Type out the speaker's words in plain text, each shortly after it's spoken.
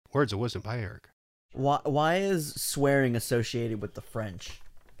Words of wisdom by Eric. Why is swearing associated with the French?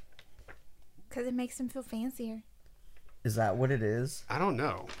 Because it makes them feel fancier. Is that what it is? I don't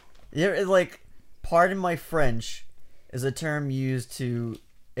know. Yeah, like, pardon my French is a term used to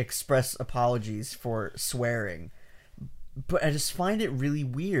express apologies for swearing. But I just find it really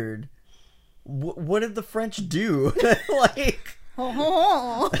weird. What did the French do? Like...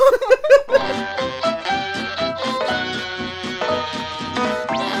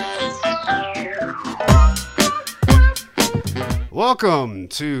 Welcome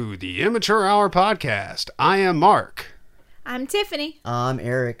to the Immature Hour podcast. I am Mark. I'm Tiffany. I'm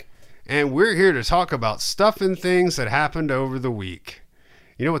Eric. And we're here to talk about stuff and things that happened over the week.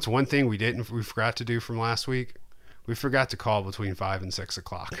 You know what's one thing we forgot to do from last week? We forgot to call between 5 and 6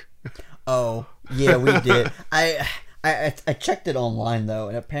 o'clock. Oh, yeah, we did. I checked it online, though,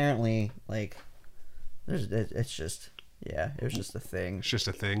 and apparently, like, it's just, yeah, it was just a thing. It's just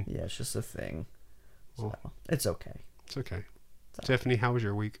a thing? Yeah, it's just a thing. Well, so, it's okay. It's okay. Tiffany, how was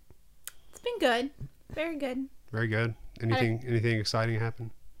your week? It's been good. Very good. Very good. Anything exciting happen?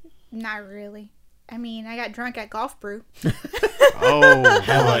 Not really. I mean, I got drunk at Golf Brew. Oh,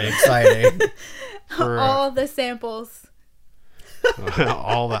 hella exciting. All the samples.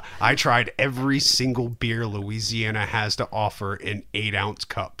 I tried every single beer Louisiana has to offer in 8-ounce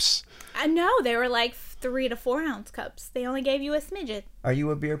cups. I know. They were like 3 to 4 ounce cups. They only gave you a smidget. Are you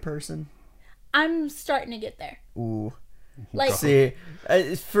a beer person? I'm starting to get there. Ooh. Like, see,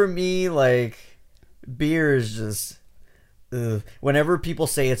 for me, like, beer is just... Ugh. Whenever people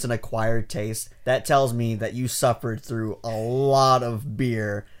say it's an acquired taste, that tells me that you suffered through a lot of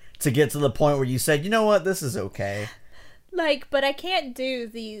beer to get to the point where you said, you know what, this is okay. Like, but I can't do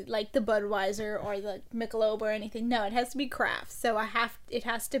the Budweiser or the Michelob or anything. No, it has to be craft. So it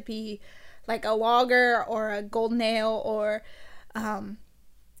has to be like a lager or a golden ale or, I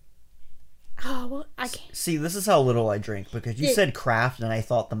can't. See, this is how little I drink, because you said craft and I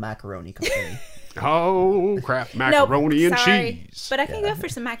thought the macaroni company. Oh, crap. Macaroni and cheese. But I can go for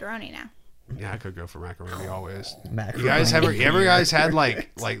some macaroni now. Yeah, I could go for macaroni always. Macaroni. You guys ever guys had like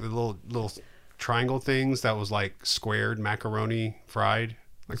the little triangle things that was like squared macaroni fried?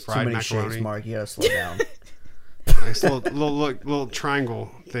 Like fried too many macaroni? shakes, Mark. You gotta slow down. Nice little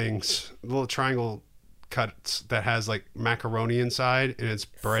triangle things. Little triangle cuts that has like macaroni inside, and it's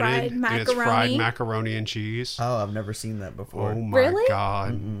breaded, and it's fried macaroni and cheese. Oh, I've never seen that before. Oh my Really?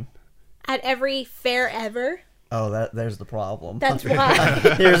 God. Mm-mm. At every fair ever. Oh, there's the problem. That's why.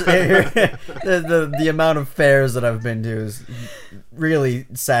 The amount of fairs that I've been to is really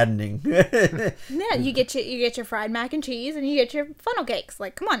saddening. Yeah, you get your fried mac and cheese and you get your funnel cakes.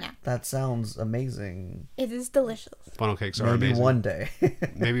 Like, come on now. That sounds amazing. It is delicious. Funnel cakes are Maybe amazing. one day.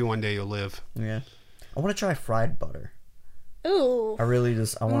 Maybe one day you'll live. Yeah. I want to try fried butter. Ooh. I really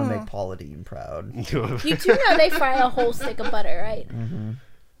I want to make Paula Deen proud. You do know they fry a whole stick of butter, right? Mm-hmm.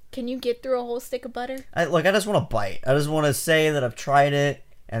 Can you get through a whole stick of butter? I just want to bite. I just want to say that I've tried it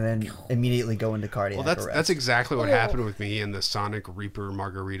and then immediately go into cardiac Well, arrest. that's exactly what happened with me in the Sonic Reaper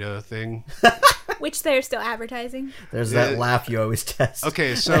margarita thing. Which they're still advertising. There's that laugh you always test.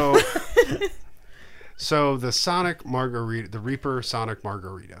 Okay, so the Sonic margarita, the Reaper Sonic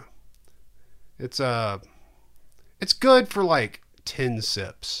margarita. It's good for like 10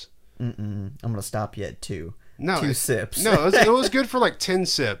 sips. I'm gonna stop you at 2. No, 2 sips. No, it was good for like 10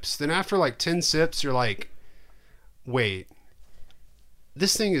 sips. Then after like 10 sips, you're like, wait,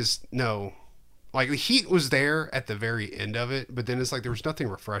 this thing is no. Like the heat was there at the very end of it, but then it's like there was nothing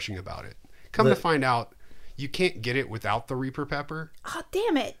refreshing about it. To find out, you can't get it without the Reaper pepper. Oh,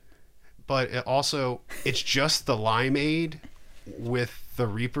 damn it. But it's just the limeade with the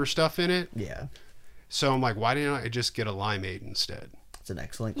Reaper stuff in it. Yeah. So I'm like, why didn't I just get a limeade instead? It's an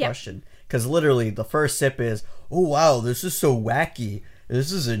excellent question. Because literally the first sip is, oh wow, this is so wacky.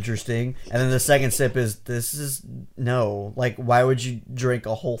 This is interesting. And then the second sip is, no. Like, why would you drink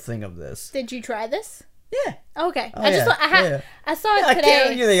a whole thing of this? Did you try this? Yeah. Okay. Oh, I saw it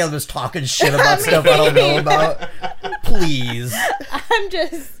today. You think I'm just talking shit about stuff I don't know about? Please. I'm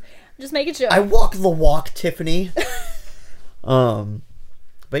just making sure. I walk the walk, Tiffany.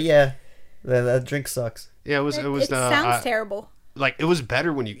 But yeah, that drink sucks. Yeah, it was. It sounds terrible. Like, it was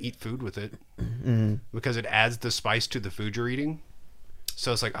better when you eat food with it because it adds the spice to the food you're eating.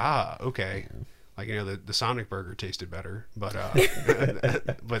 So it's like, okay. Like, the Sonic burger tasted better, but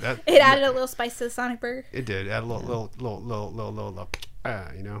that it added a little spice to the Sonic burger. It did add a little,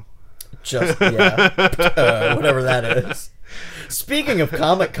 Just whatever that is. Speaking of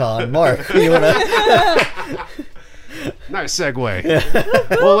Comic-Con, Mark, you wanna? Nice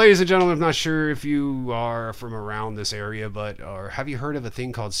segue. Well, ladies and gentlemen, I'm not sure if you are from around this area, but or have you heard of a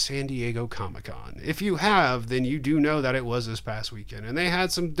thing called San Diego Comic-Con? If you have, then you do know that it was this past weekend, and they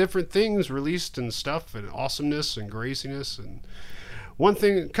had some different things released and stuff, and awesomeness and graciness. And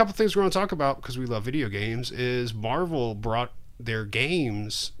a couple things we're going to talk about because we love video games is Marvel brought their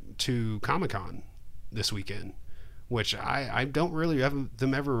games to Comic-Con this weekend, which I don't really have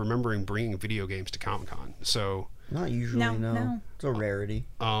them ever remembering bringing video games to Comic-Con. So Not usually, No. It's a rarity.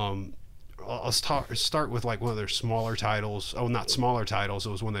 I'll start with like one of their smaller titles. Oh, not smaller titles.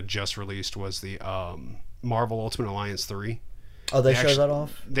 It was one that just released. Was the Marvel Ultimate Alliance 3. Oh, they showed that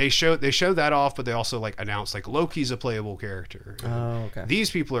off? They showed that off, but they also like announced like Loki's a playable character. Oh, okay. These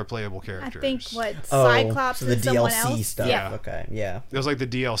people are playable I characters. think what Cyclops so the and someone DLC else. stuff. Yeah. Okay, yeah. It was like the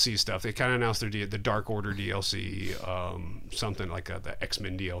DLC stuff. They kind of announced the Dark Order DLC, something like the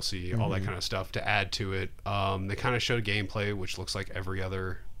X-Men DLC, all that kind of stuff to add to it. They kind of showed gameplay, which looks like every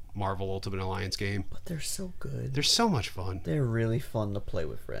other Marvel Ultimate Alliance game. But they're so good. They're so much fun. They're really fun to play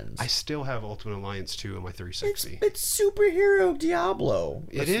with friends. I still have Ultimate Alliance 2 on my 360. It's superhero Diablo.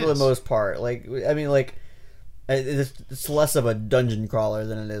 It For the is. most part. Like, I mean, like, it's less of a dungeon crawler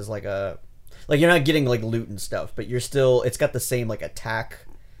than it is like a... Like, you're not getting, like, loot and stuff, but you're still... It's got the same, like, attack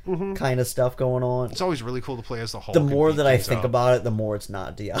kind of stuff going on. It's always really cool to play as the Hulk. The and more beat that I things think up. about it, the more it's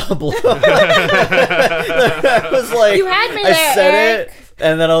not Diablo. I was like... You had me I there, said Eric. it,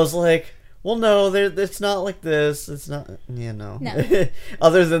 and then I was like... Well, no, it's not like this. It's not, No.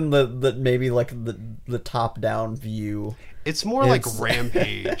 Other than the maybe like the top down view. It's more like It's-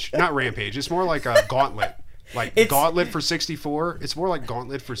 Rampage. Not Rampage. It's more like a Gauntlet. Like Gauntlet for 64. It's more like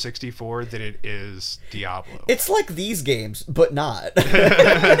Gauntlet for 64 than it is Diablo. It's like these games, but not.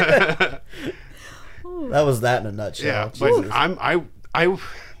 That was that in a nutshell. Yeah, but Jesus.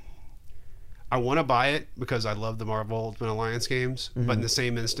 I want to buy it because I love the Marvel Ultimate Alliance games, but in the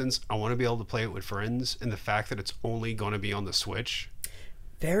same instance, I want to be able to play it with friends, and the fact that it's only going to be on the Switch.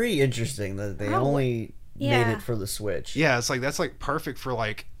 Very interesting that they Oh, only made yeah. it for the Switch. Yeah, it's like that's like perfect for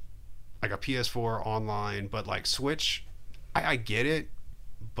like a PS4 online, but like Switch, I get it,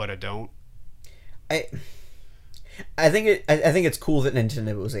 but I don't. I think it's cool that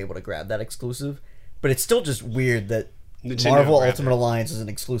Nintendo was able to grab that exclusive, but it's still just weird that Nintendo Marvel grabbed Ultimate it. Alliance is an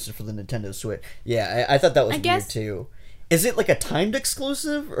exclusive for the Nintendo Switch. Yeah, I thought that was I weird guess- too. Is it like a timed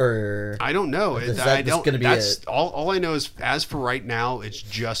exclusive or? I don't know. Is I that just don't. gonna be That's it? all I know is as for right now, it's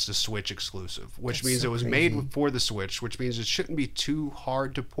just a Switch exclusive, which That's means so it was crazy. made for the Switch, which means it shouldn't be too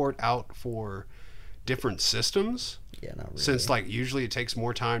hard to port out for different systems. Yeah, not really. Since like usually it takes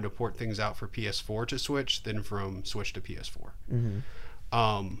more time to port things out for PS4 to Switch than from Switch to PS4.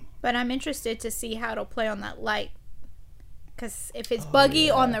 But I'm interested to see how it'll play on that light. Because if it's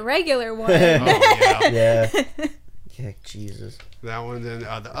buggy on the regular one, Oh yeah, Yeah. Yeah, Jesus. that one. Then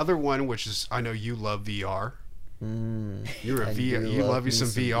the other one, which is I know you love VR. You're a I VR. do You love you me some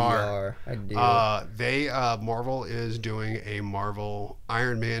VR. I do. Marvel is doing a Marvel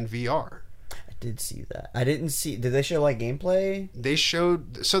Iron Man VR. I did see that. I didn't see. Did they show like gameplay? They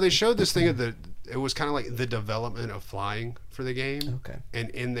showed this thing of it was kind of like the development of flying for the game. Okay. And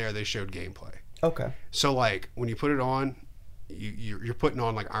in there they showed gameplay. Okay. So like when you put it on, you're putting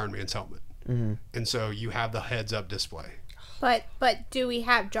on like Iron Man's helmet. And so you have the heads up display. but do we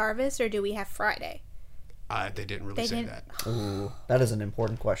have Jarvis or do we have Friday? They didn't really They say didn't- that. Ooh, that is an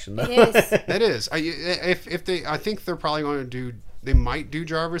important question. Though. It is. That is, if they, I think they're probably going to do. They might do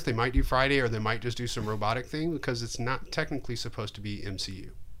Jarvis, they might do Friday, or they might just do some robotic thing because it's not technically supposed to be MCU.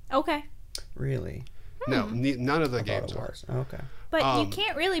 Okay. Really? No, none of the I thought games it are. was. Okay. But you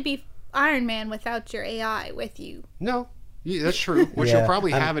can't really be Iron Man without your AI with you. No, yeah, that's true. Which Yeah, you'll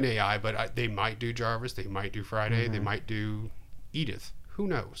probably I'm- have an AI, but they might do Jarvis, they might do Friday, they might do Edith. Who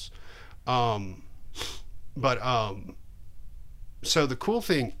knows? So the cool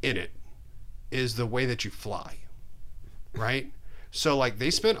thing in it is the way that you fly, right? So like they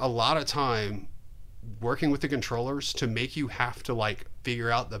spent a lot of time working with the controllers to make you have to like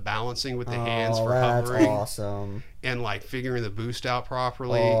figure out the balancing with the hands Oh, for that's hovering awesome. and like figuring the boost out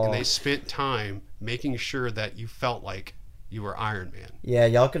properly. Oh. And they spent time making sure that you felt like you were Iron Man. Yeah,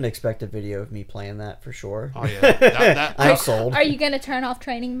 y'all can expect a video of me playing that for sure. Oh yeah, that I'm sold. Are you going to turn off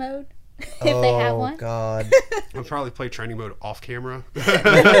training mode if they have one? Oh God. I'll probably play training mode off camera.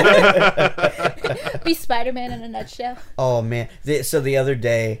 Be Spider-Man in a nutshell. Oh man. So the other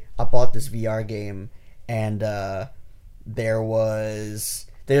day I bought this VR game and there's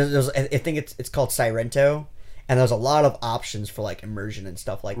I think it's called Sirento, and there's a lot of options for like immersion and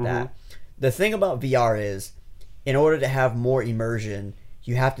stuff like that. The thing about VR is in order to have more immersion,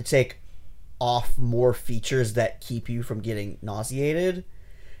 you have to take off more features that keep you from getting nauseated.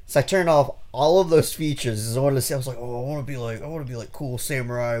 So I turned off all of those features. I wanted to say, I was like, oh, I want to be like cool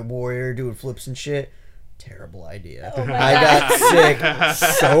samurai warrior doing flips and shit. Terrible idea. Oh my I got sick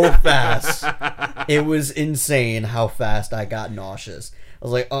so fast. It was insane how fast I got nauseous. I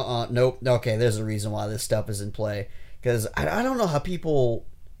was like, nope. Okay, there's a reason why this stuff is in play. Because I don't know how people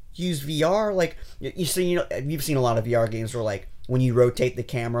use VR. Like, you've seen a lot of VR games where, like, when you rotate the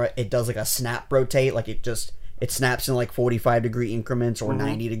camera, it does like a snap rotate. Like, it snaps in like 45-degree increments or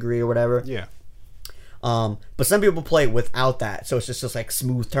 90-degree or whatever. Yeah. But some people play without that, so it's just like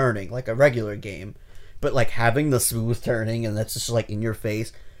smooth turning, like a regular game. But like having the smooth turning and that's just like in your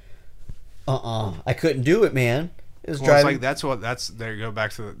face. I couldn't do it, man. It was driving. It's like there you go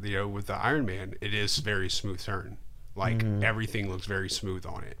back to the, with the Iron Man. It is very smooth turn. Like everything looks very smooth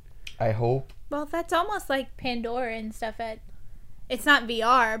on it. I hope. Well, that's almost like Pandora and stuff at. It's not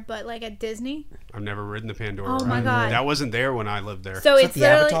VR, but like at Disney. I've never ridden the Pandora. Oh my ride. God. That wasn't there when I lived there. So Is it's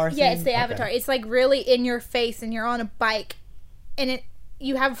that the literally Avatar it's thing? the Okay. Avatar. It's like really in your face, and you're on a bike, and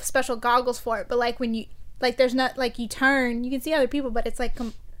you have special goggles for it. But like when you there's not like you turn, you can see other people, but it's like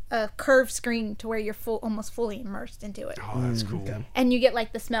a curved screen to where you're almost fully immersed into it, Oh, that's cool. Okay. and you get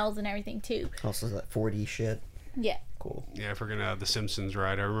like the smells and everything too. Also, that 4D shit. Yeah. Cool. Yeah, if we're gonna have the Simpsons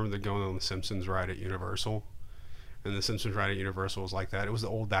ride, I remember going on the Simpsons ride at Universal, and the Simpsons ride at Universal was like that. It was the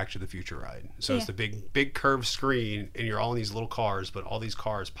old Back to the Future ride. So it's Yeah. the big curved screen, and you're all in these little cars, but all these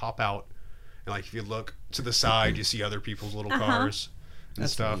cars pop out, and like if you look to the side, you see other people's little cars and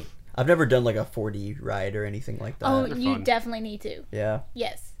stuff. neat. I've never done like a 4D ride or anything like that. Oh, they're you fun. definitely need to. Yeah.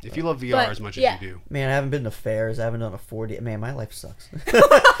 Yes. If you love VR But, as much yeah. as you do, Man, I haven't been to fairs. I haven't done a 4D. Man, my life sucks.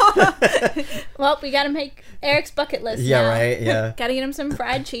 Well, we got to make Eric's bucket list. Yeah, now. right, yeah. Got to get him some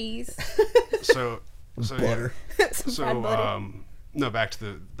fried cheese, so Butter. some So fried butter. no, back to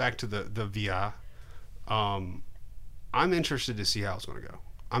the VR. I'm interested to see how it's going to go.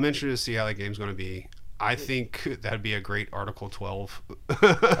 I'm interested to see how that game's going to be. I think that'd be a great Article 12.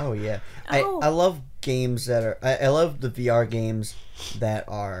 Oh yeah, Oh. I love games that are. I love the VR games that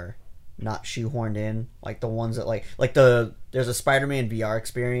are not shoehorned in, like the ones that there's a Spider-Man VR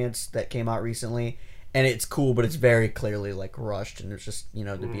experience that came out recently, and it's cool, but it's very clearly like rushed, and it's just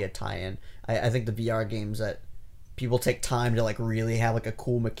to be a tie-in. I think the VR games that people take time to like really have like a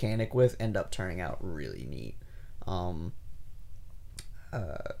cool mechanic with end up turning out really neat.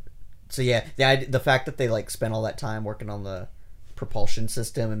 So yeah, the fact that they like spent all that time working on the propulsion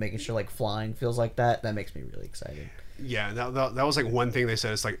system and making sure like flying feels like that makes me really excited. Yeah, that was like one thing they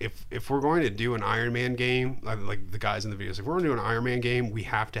said. It's like if we're going to do an Iron Man game, like the guys in the videos, if we're going to do an Iron Man game, we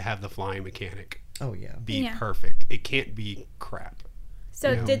have to have the flying mechanic Oh yeah. be Yeah. perfect. It can't be crap.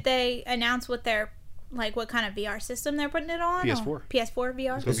 So Yeah. did they announce what what kind of VR system they're putting it on? PS4. Or PS4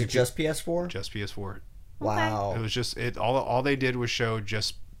 VR? Is it just PS4? Just PS4. Wow. It was just it. All they did was show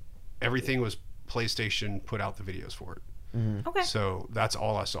just everything was PlayStation put out the videos for it. Okay. So that's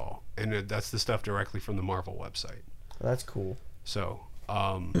all I saw, and that's the stuff directly from the Marvel website. That's cool. So,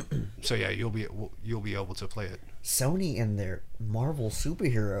 so yeah, you'll be able to play it. Sony and their Marvel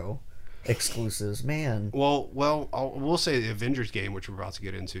superhero exclusives, man. Well, we'll say the Avengers game, which we're about to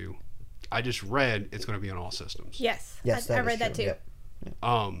get into. I just read it's going to be on all systems. Yes. Yes, I that read is that true. too.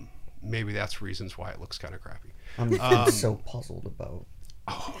 Yep. Maybe that's reasons why it looks kind of crappy. I'm so puzzled about.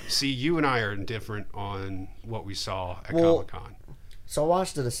 Oh, see, you and I are different on what we saw at Well, Comic-Con. So I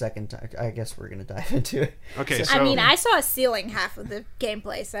watched it a second time. I guess we're gonna dive into it. Okay, so I mean, I saw a ceiling half of the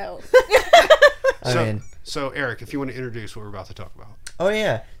gameplay, so so Eric, if you want to introduce what we're about to talk about. Oh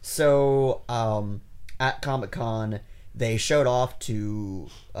yeah. So at Comic-Con they showed off to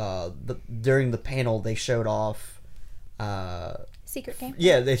during the panel they showed off secret game.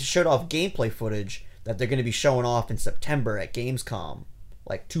 they showed off gameplay footage that they're going to be showing off in September at Gamescom,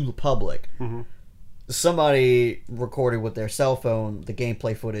 like to the public. Somebody recorded with their cell phone the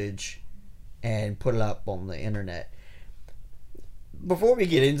gameplay footage and put it up on the internet. Before we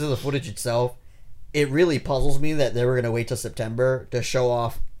get into the footage itself, it really puzzles me that they were going to wait till September to show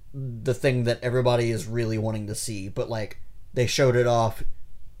off the thing that everybody is really wanting to see, but like they showed it off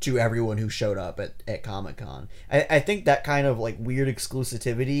to everyone who showed up at Comic-Con. I think that kind of like weird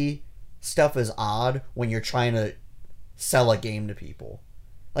exclusivity stuff is odd when you're trying to sell a game to people.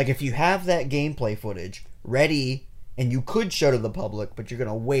 Like if you have that gameplay footage ready and you could show to the public, but you're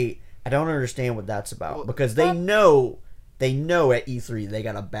gonna wait, I don't understand what that's about, because they know at E3 they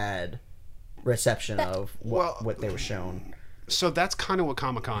got a bad reception of what they were shown. So that's kind of what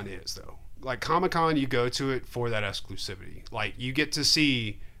Comic-Con is, though. Like Comic-Con, you go to it for that exclusivity. Like you get to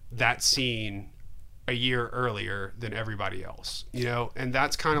see that scene a year earlier than everybody else, you know, and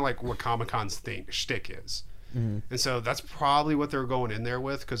that's kind of like what Comic-Con's shtick is. And so that's probably what they're going in there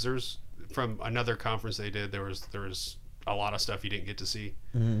with, because there's from another conference they did, there was a lot of stuff you didn't get to see.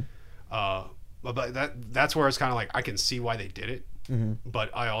 But that's where it's kind of like I can see why they did it, but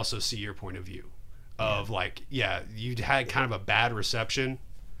I also see your point of view of like, yeah, you had kind of a bad reception.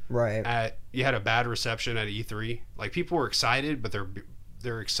 Right. You had a bad reception at E3. Like people were excited, but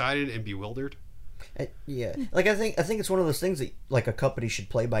they're excited and bewildered. Yeah. Like I think it's one of those things that like a company should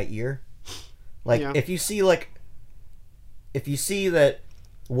play by ear. Like Yeah. if you see that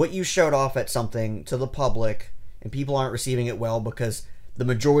what you showed off at something to the public and people aren't receiving it well because the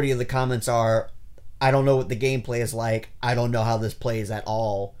majority of the comments are, I don't know what the gameplay is like, I don't know how this plays at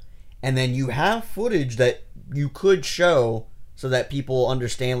all, and then you have footage that you could show so that people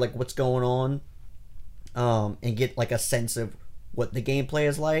understand like what's going on, and get like a sense of what the gameplay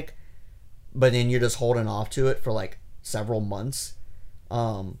is like, but then you're just holding off to it for like several months,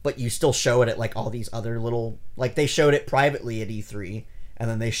 but you still show it at like all these other little, like they showed it privately at E3 and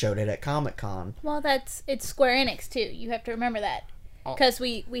then they showed it at Comic-Con. Well, it's Square Enix too. You have to remember that, because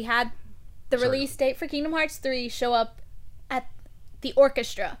we had the release date for Kingdom Hearts 3 show up at the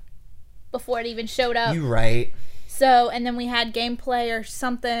orchestra before it even showed up. You right. So, and then we had gameplay or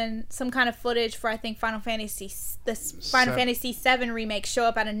something, some kind of footage for, I think, Final Fantasy VII remake show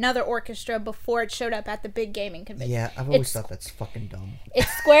up at another orchestra before it showed up at the big gaming convention. Yeah, I've always thought that's fucking dumb.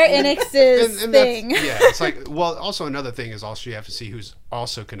 It's Square Enix's thing. Yeah, it's like, well, also another thing is also you have to see who's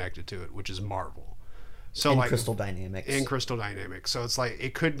also connected to it, which is Marvel. So And like Crystal Dynamics. And Crystal Dynamics. So it's like,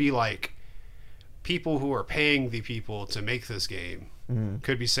 it could be like people who are paying the people to make this game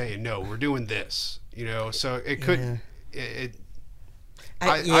could be saying, no, we're doing this, you know. So it could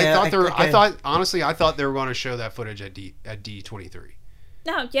I thought honestly I thought they were going to show that footage at D23.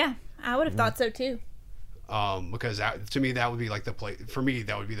 No, yeah, I would have thought so too. Because to me that would be like the place, for me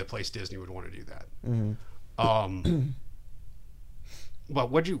that would be the place Disney would want to do that.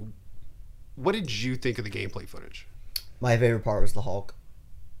 But what did you think of the gameplay footage? My favorite part was the Hulk.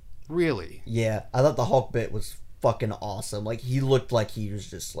 Really? Yeah, I thought the Hulk bit was fucking awesome. Like, he looked like he was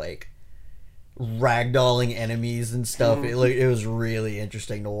just, like, ragdolling enemies and stuff. It was really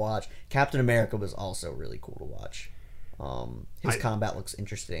interesting to watch. Captain America was also really cool to watch. His combat looks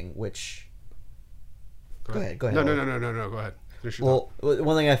interesting, which... Go ahead. No, go ahead. Well,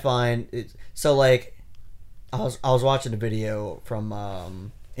 one thing I find is... So, like, I was watching a video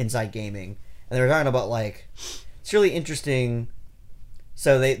from Inside Gaming, and they were talking about, like... It's really interesting...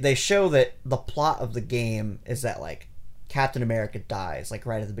 So they show that the plot of the game is that, like, Captain America dies, like,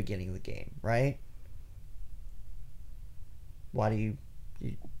 right at the beginning of the game, right? Why do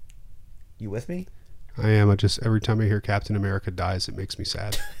you with me? I am. I just, every time I hear Captain America dies, it makes me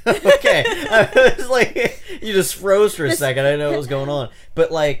sad. Okay. I was like, you just froze for a second. I didn't know what was going on.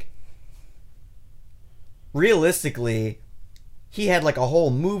 But, like, realistically, he had, like, a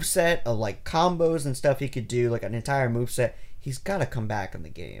whole moveset of, like, combos and stuff he could do, like, an entire moveset. He's got to come back in the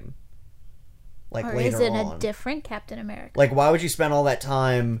game. Like, or later is it on. a different Captain America? Like, why would you spend all that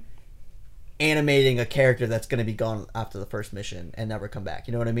time animating a character that's going to be gone after the first mission and never come back?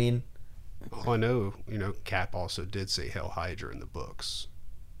 You know what I mean? Oh, I know. You know, Cap also did say Hell Hydra in the books.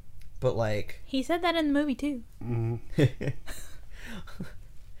 But, like... He said that in the movie, too.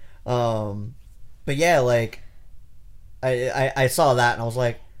 But, yeah, like... I saw that and I was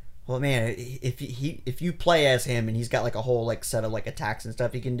like... Well, man, if you play as him and he's got like a whole like set of like attacks and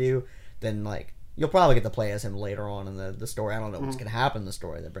stuff he can do, then like you'll probably get to play as him later on in the story. I don't know what's gonna happen in the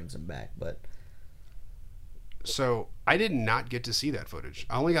story that brings him back, but so I did not get to see that footage.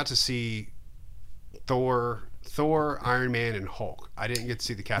 I only got to see Thor, Iron Man, and Hulk. I didn't get to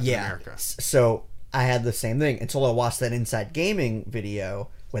see the Captain America. So I had the same thing until I watched that Inside Gaming video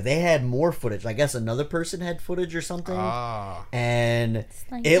where they had more footage. I guess another person had footage or something. And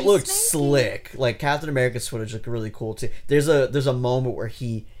it looked slick. Like, Captain America's footage looked really cool, too. There's a moment where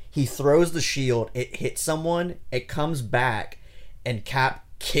he throws the shield, it hits someone, it comes back, and Cap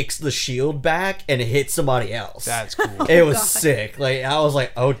kicks the shield back, and it hits somebody else. That's cool. It was sick. Like, I was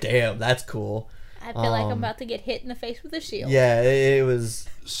like, oh, damn, that's cool. I feel like I'm about to get hit in the face with a shield. Yeah, it was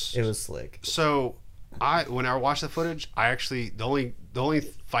slick. So... when I watched the footage, I actually the only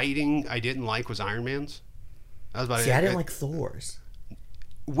fighting I didn't like was Iron Man's. That was about it. See, I didn't like Thor's,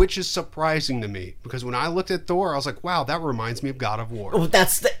 which is surprising to me because when I looked at Thor, I was like, "Wow, that reminds me of God of War." Oh,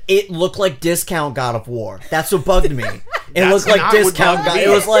 it looked like discount God of War. That's what bugged me. It looked like discount God. It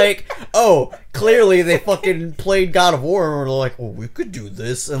was like, oh, clearly they fucking played God of War and were like, well, we could do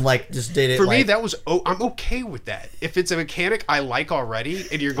this, and like just did it. For me, like, that was I'm okay with that. If it's a mechanic I like already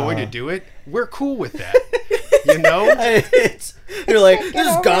and you're going to do it, we're cool with that. You know? You're like, this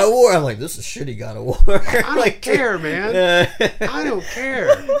is God of War. I'm like, this is shitty God of War. I don't care, man. I don't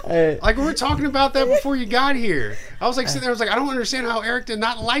care. Like we were talking about that before you got here. I was like sitting there, I was like, I don't understand how Eric did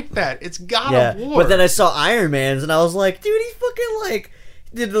not like that. It's God of War. But then I saw Iron Man's and I was like, dude, he fucking like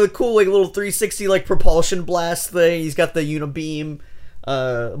did the cool like little 360 like propulsion blast thing. He's got the unibeam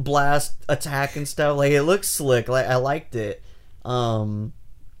blast attack and stuff. Like it looks slick. Like I liked it.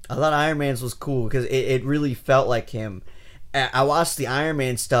 I thought Iron Man's was cool because it really felt like him. I watched the Iron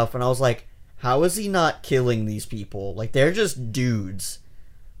Man stuff and I was like, how is he not killing these people? Like they're just dudes.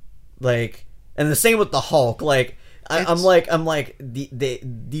 Like, and the same with the Hulk. Like I'm like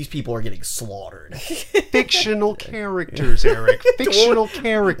these people are getting slaughtered. Fictional characters, Eric. Fictional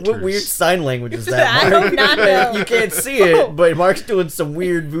characters. What weird sign language is that, I Mark? do not know. You can't see it, but Mark's doing some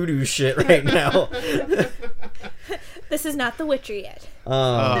weird voodoo shit right now. This is not The Witcher yet.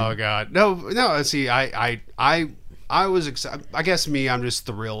 Oh god, no. See, I was excited. I guess I'm just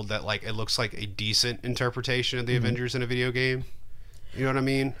thrilled that like it looks like a decent interpretation of the Avengers in a video game. You know what I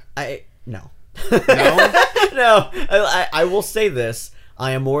mean? No. No. No, I will say this.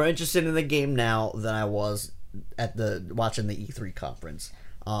 I am more interested in the game now than I was at watching the E3 conference.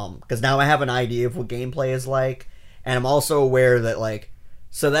 Because now I have an idea of what gameplay is like, and I'm also aware that like,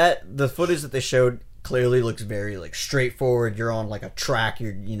 so that the footage that they showed clearly looks very like straightforward. You're on like a track,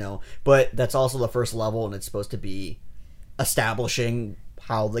 but that's also the first level, and it's supposed to be establishing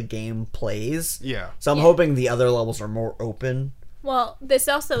how the game plays. Yeah. So I'm hoping the other levels are more open. Well, this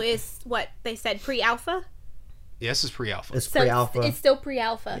also is what they said pre-alpha. Yes, it's pre-alpha. It's So pre-alpha. it's still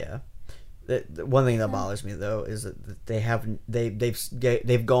pre-alpha. Yeah. The one thing that bothers me though is that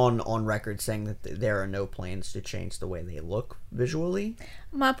they've gone on record saying that there are no plans to change the way they look visually.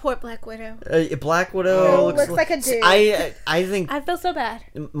 My poor Black Widow. Black Widow looks like a dude. I think I feel so bad.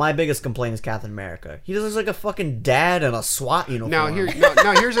 my biggest complaint is Captain America. He just looks like a fucking dad in a SWAT uniform. Now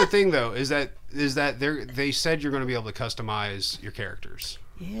here's the thing though, is that they said you're going to be able to customize your characters.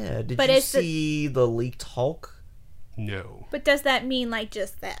 Yeah. Did But you it's see the leaked Hulk? No. But does that mean like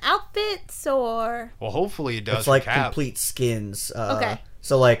just the outfits or? Well, hopefully it does. It's like for Cap. complete skins. Okay.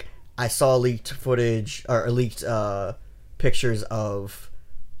 So like I saw leaked footage or leaked pictures of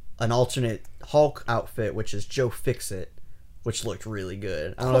an alternate Hulk outfit, which is Joe Fixit, which looked really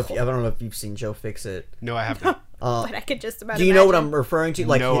good. I don't know if you've seen Joe Fixit. No, I haven't. But I could just about. Do you know what imagine. I'm referring to?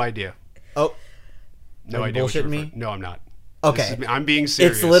 Like no idea. Oh, No Are you idea. What you're bullshitting me? referring- No, I'm not. okay. I'm being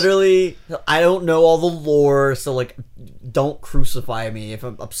serious. It's literally, I don't know all the lore, so like, don't crucify me if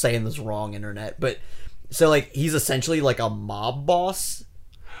I'm saying this wrong, internet. But so like, he's essentially like a mob boss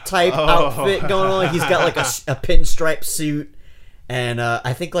type outfit going on. He's got like a pinstripe suit and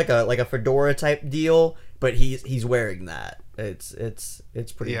I think like a fedora type deal. But he's wearing that. It's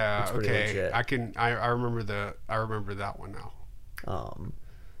pretty. Yeah. It's pretty Okay. legit. I remember that one now.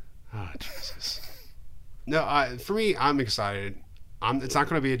 Oh Jesus. No, for me, I'm excited. It's not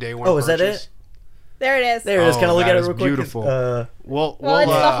going to be a day one. Oh, is that it? There it is. There it is. Can I look that at it is real quick? beautiful. Well, Well,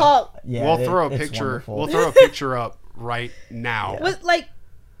 it's the Hulk. yeah, we'll throw a it's picture. wonderful. We'll throw a picture up right now With like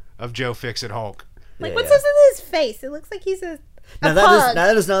of Joe Fixit Hulk. what's yeah. this in his face? It looks like he's a Now pug.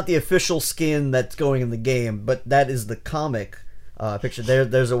 that is not the official skin that's going in the game, but that is the comic picture.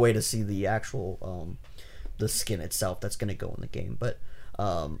 There's a way to see the actual the skin itself that's going to go in the game. But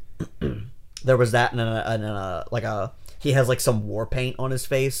there was that, and he has like some war paint on his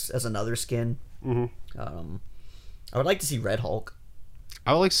face as another skin. Mm-hmm. I would like to see Red Hulk.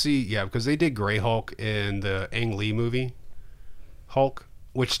 I would like to see, because they did Gray Hulk in the Ang Lee movie, Hulk,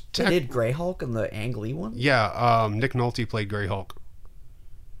 which They did Grey Hulk in the Ang Lee one. Nick Nolte played Gray Hulk.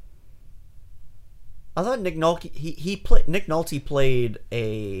 I thought Nick Nolte Nick Nolte played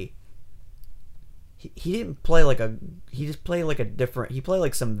a. He didn't play like a. He just played like a different. He played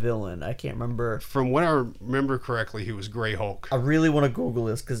like some villain. I can't remember. From what I remember correctly, he was Gray Hulk. I really want to Google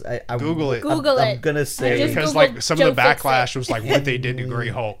this because I Google it. Google I'm it. gonna say just Because Googled like some of the Joe Fixit. backlash was like what they did to Gray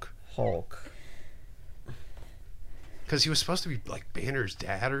Hulk. Hulk. Because he was supposed to be like Banner's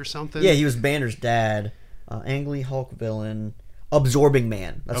dad or something. Yeah, he was Banner's dad. Ang Lee Hulk villain. Absorbing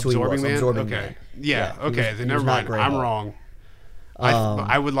Man. That's who he was. Man? Absorbing Okay. Man. Yeah. he Okay. was- Then he was never not mind. Grey I'm Hulk. wrong.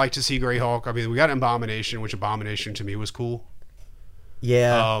 I would like to see Gray Hulk. I mean, we got Abomination, which Abomination to me was cool.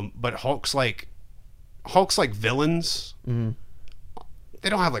 Yeah. But Hulk's like villains. Mm-hmm. They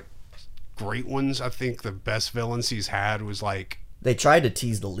don't have like great ones. I think the best villains he's had was like They tried to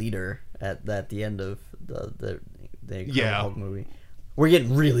tease the leader at the end of the Incredible Yeah. Hulk movie. We're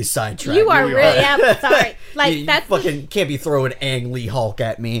getting really sidetracked. You are we really are. sorry. Like you that's fucking can't be throwing Ang Lee Hulk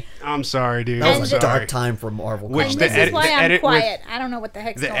at me. I'm sorry, dude. That I'm was a sorry. dark time for Marvel. Which and comics. the this edit- is why the I'm edit with- quiet. I don't know what the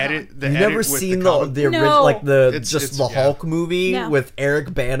heck's The going edit. on. The You edit never with seen the the comic- the No. original, like the It's- just it's- the yeah. Hulk movie No. with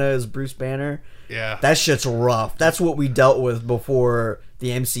Eric Bana as Bruce Banner? Yeah. That shit's rough. That's what we dealt with before the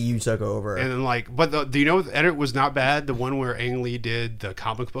MCU took over. And then do you know the edit was not bad? The one where Ang Lee did the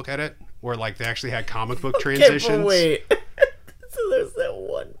comic book edit, where like they actually had comic book Okay, transitions. but wait. So there's that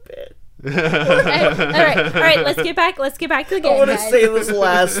one bit. all right. Let's get back to the I game, want to guys. say this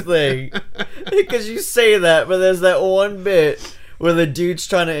last thing because you say that, but there's that one bit where the dude's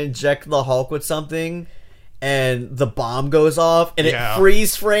trying to inject the Hulk with something, and the bomb goes off, and Yeah. it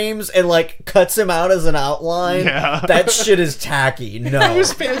freeze frames and like cuts him out as an outline. Yeah. That shit is tacky. No, That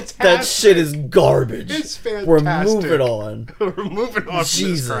was fantastic. that shit is garbage. It's We're fantastic. moving on. We're moving on from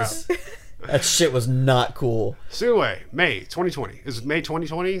this crap. Jesus, that shit was not cool. So anyway, May 2020. Is it May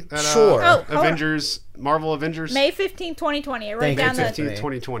 2020? That, Sure. Oh, hold on. Avengers, Marvel Avengers? May 15, 2020. I wrote Thank you, down May the 15th, May.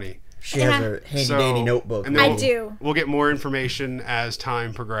 2020. She has Yeah. her handy dandy notebook. and then I we'll- do. We'll get more information as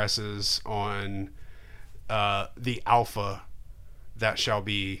time progresses on the alpha that shall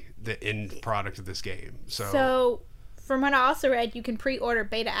be the end product of this game. So, from what I also read, you can pre-order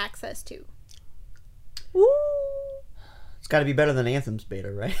beta access too. Woo! It's got to be better than Anthem's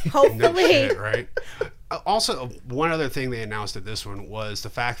beta, right? no Hopefully. shit, right? Also, one other thing they announced at this one was the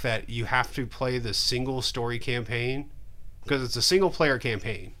fact that you have to play the single story campaign because it's a single player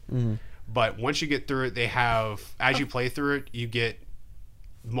campaign. But once you get through it, they have, as you play through it, you get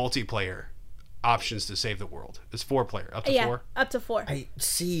multiplayer options to save the world. It's 4 player, up to Yeah, 4. up to 4. I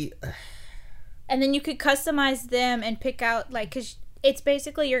see. And then you could customize them and pick out because it's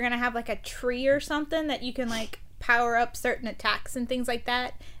basically you're gonna have like a tree or something that you can like power up certain attacks and things like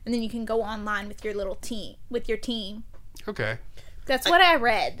that, and then you can go online with your little team Okay. That's what I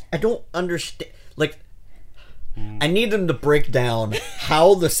read. I don't understand. Like, I need them to break down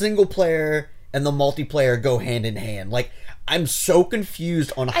how the single player and the multiplayer go hand in hand. Like, I'm so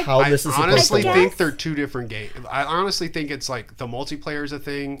confused on how I this is supposed honestly to work. think they're 2 different games. I honestly think it's like the multiplayer is a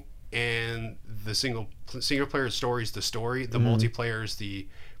thing and the single player story is the story. The multiplayer is the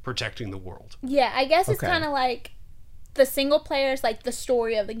protecting the world. Yeah, I guess it's Okay. kind of like the single player is like the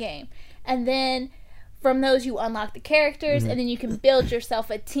story of the game, and then from those you unlock the characters, and then you can build yourself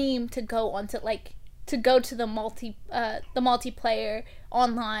a team to go onto the multiplayer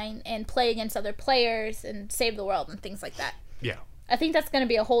online and play against other players and save the world and things like that. Yeah. I think that's going to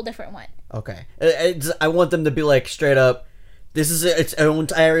be a whole different one. Okay. I want them to be like straight up, this is its own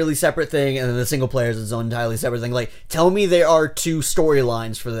entirely separate thing, and then the single player is its own entirely separate thing. Like, tell me there are 2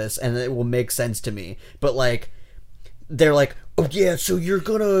 storylines for this, and it will make sense to me. But like, they're like, oh yeah, so you're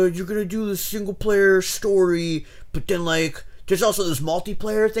gonna do the single player story, but then like, there's also this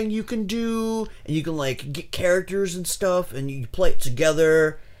multiplayer thing you can do, and you can like get characters and stuff, and you play it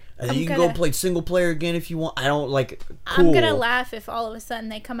together. And then you can go play single player again if you want. I don't like. Cool. I'm going to laugh if all of a sudden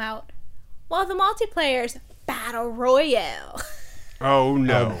they come out, well, the multiplayer's Battle Royale. Oh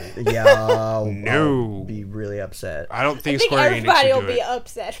no. Yeah, No. I'll be really upset. I don't think I think Square Enix everybody should will do be it.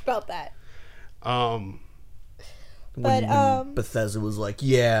 upset about that. When But, Bethesda was like,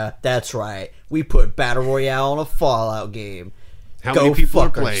 "Yeah, that's right. We put Battle Royale on a Fallout game. How Go many people are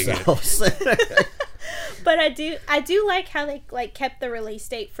fuck playing it? ourselves." But I do like how they like kept the release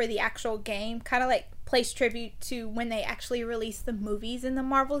date for the actual game, kind of like place tribute to when they actually released the movies in the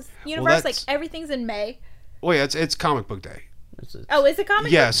Marvel universe. Like that's- everything's in May. Well, yeah, it's comic book day. Oh, is it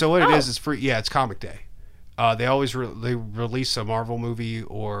comic? Yeah, book? so what it Oh. is free. Yeah, it's comic day. They always they release a Marvel movie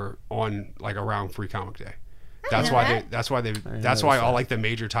or on like around free comic day. That's know why that. that's why all like the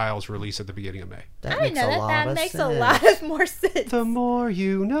major titles release at the beginning of May. That I didn't know that. That makes sense. a lot of more sense. The more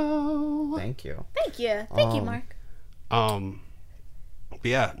you know. Thank you. Thank you, Mark. But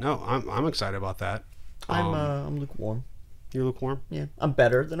yeah, no, I'm excited about that. I'm lukewarm. You lukewarm? Yeah, I'm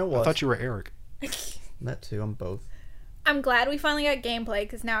better than it was. I thought you were Eric. That too. I'm both. I'm glad we finally got gameplay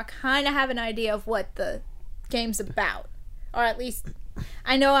because now I kind of have an idea of what the game's about, or at least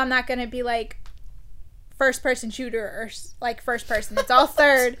I know I'm not gonna be like first person shooter or like first person. It's all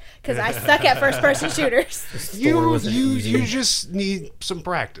third because I suck at first person shooters. Story You wasn't easy. you just need some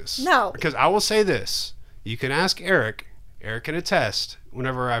practice. No. Because I will say this. You can ask Eric. Eric can attest.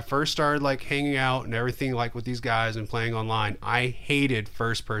 Whenever I first started like hanging out and everything like with these guys and playing online, I hated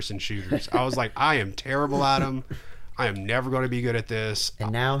first person shooters. I was like, I am terrible at them. I am never going to be good at this.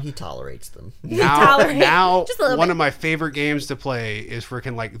 And now he tolerates them. Tolerate. Now Just a little one bit. of my favorite games to play is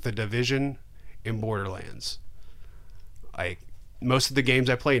freaking like The Division in Borderlands. Like most of the games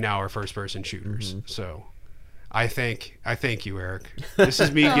I play now are first person shooters. So I thank you, Eric. This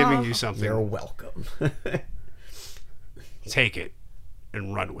is me giving you something. You're welcome. Take it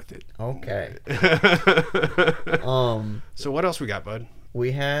and run with it. Okay. So what else we got, bud?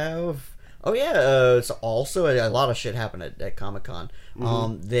 We have. Oh yeah. It's also a lot of shit happened at Comic-Con.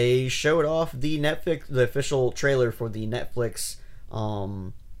 They showed off the official trailer for the Netflix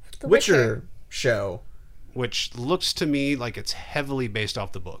Witcher show. Which looks to me like it's heavily based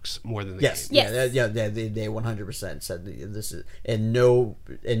off the books more than the Yes, game. yeah. They 100% said this is in no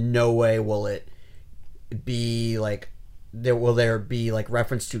way will it be like there be like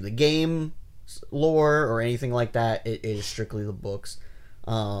reference to the game lore or anything like that. It is strictly the books.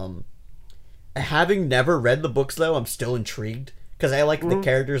 Having never read the books though, I'm still intrigued because I like the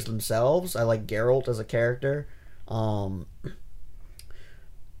characters themselves. I like Geralt as a character.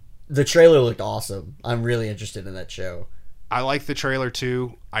 The trailer looked awesome. I'm really interested in that show. I like the trailer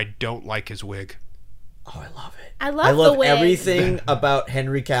too. I don't like his wig. Oh, I love it. I love the wig. Everything about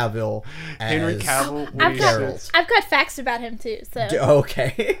Henry Cavill. Henry Cavill. I've got facts about him too. So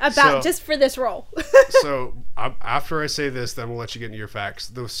okay. just for this role. So after I say this, then we'll let you get into your facts.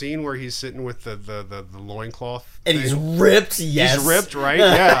 The scene where he's sitting with the loincloth And he's ripped. Yes, he's ripped, right?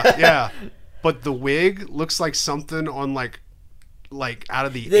 Yeah. But the wig looks like something on like out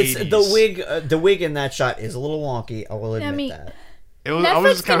of the 80s. The wig in that shot is a little wonky. I will admit that. It was,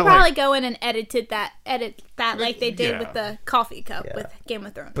 Netflix could probably go in and edit that like they did Yeah. with the coffee cup with Game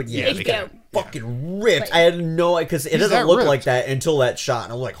of Thrones. But yeah, HBO. Fucking ripped. I had no idea because it doesn't that look ripped. like that until that shot,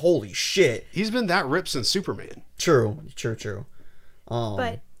 and I'm like, holy shit. He's been that ripped since Superman. True.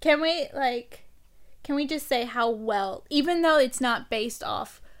 But can we just say how well, even though it's not based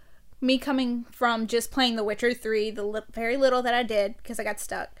off me coming from just playing The Witcher 3, very little that I did because I got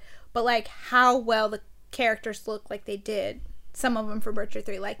stuck, but like how well the characters look like they did. Some of them for Witcher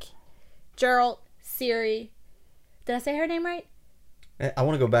 3, like Geralt, Ciri. Did I say her name right? I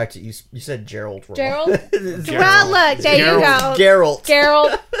want to go back to you. You said Gerald wrong. Gerald? Well, look, there you go.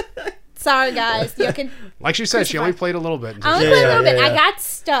 Geralt. Sorry, guys. You can. Like she said, she only played a little bit. I only played a little bit. I got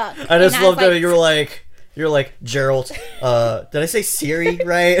stuck. I just loved that you're like Gerald. Did I say Siri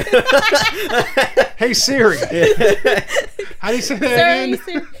right? Hey Siri. How do you say that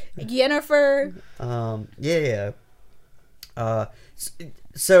again? Yennefer. Yeah.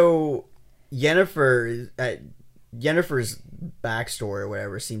 So Yennefer's backstory or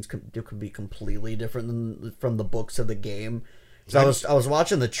whatever seems it could be completely different from the books of the game. So I was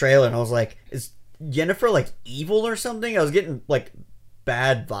watching the trailer and I was like, is Yennefer like evil or something? I was getting like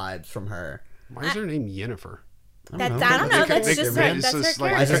bad vibes from her. Why is her name Yennefer? I don't know. That's just her. That's her character.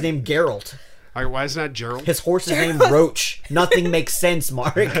 Why is his name Geralt? Why is that Gerald? His horse's name Roach. Nothing makes sense,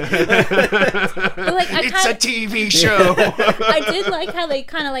 Mark. But like, It's a TV show. I did like how they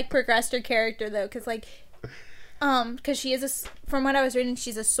kind of like progressed her character though, because like, because she is from what I was reading,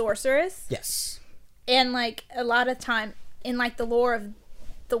 she's a sorceress. Yes. And like a lot of time in like the lore of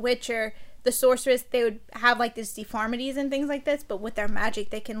The Witcher, the sorceress, they would have like these deformities and things like this, but with their magic,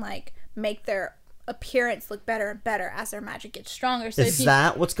 they can like make their appearance look better and better as their magic gets stronger. So is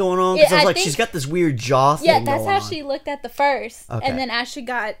that what's going on? Because I was like, she's got this weird jaw thing. Yeah, that's going how on. she looked at the first, and then as she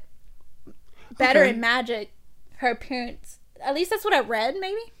got better in magic, her appearance. At least that's what I read.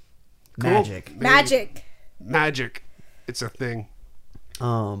 Maybe magic. Magic. It's a thing.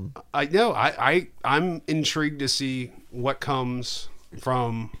 I know. I'm intrigued to see what comes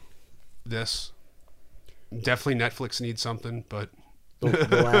from this. Definitely Netflix needs something, but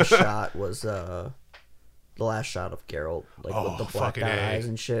the last shot was the last shot of Geralt, like with the black eyes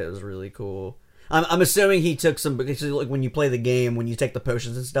and shit. It was really cool. I'm assuming he took some, because like when you play the game, when you take the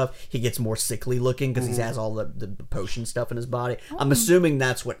potions and stuff, he gets more sickly looking because he has all the potion stuff in his body. I'm assuming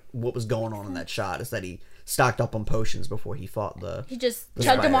that's what was going on in that shot, is that he stocked up on potions before he fought he just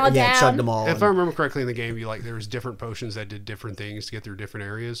chugged them all down. Yeah, chugged them all. If I remember correctly in the game, there was different potions that did different things to get through different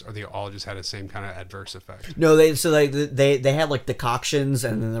areas, or they all just had the same kind of adverse effect? No, they had like decoctions,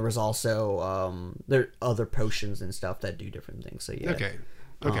 and then there was also there other potions and stuff that do different things. So yeah. Okay.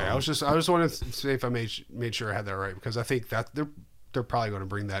 I just wanted to see if I made sure I had that right, because I think that they're probably going to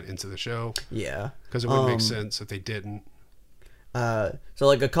bring that into the show. Yeah. Because it wouldn't make sense if they didn't. So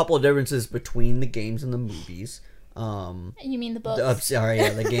like a couple of differences between the games and the movies. You mean the books?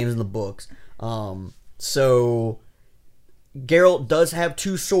 The games and the books. So Geralt does have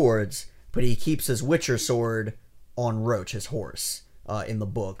two swords, but he keeps his Witcher sword on Roach, his horse, in the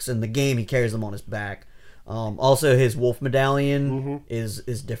books. In the game, he carries them on his back. Also, his wolf medallion is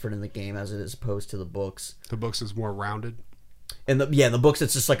different in the game as it is opposed to the books. The books is more rounded. In the books,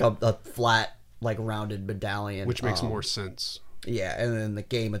 it's just like a flat, like rounded medallion, which makes more sense. Yeah, and in the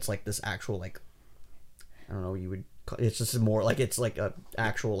game, it's like this actual I don't know. You would. It's just more like it's like a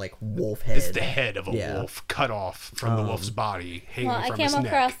actual like wolf head. It's the head of a Yeah. wolf cut off from the wolf's body, hanging Well, I from came his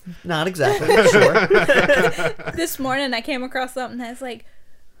across neck. Not exactly. Sure. this morning. I came across something that's like,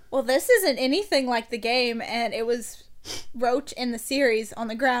 well, this isn't anything like the game, and it was Roach in the series on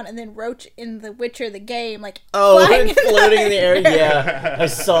the ground, and then Roach in The Witcher the game, like flying and floating in the air. Yeah, I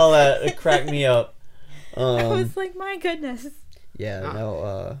saw that. It cracked me up. I was like, my goodness. Yeah,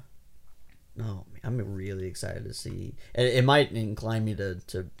 no, no, I'm really excited to see. And it might incline me to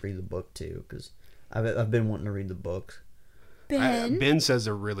read the book too, because I've been wanting to read the book. Ben, says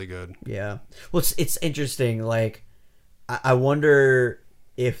they're really good. Yeah, well, it's interesting. Like, I wonder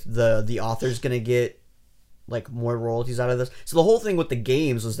if the author's gonna get like more royalties out of this. So the whole thing with the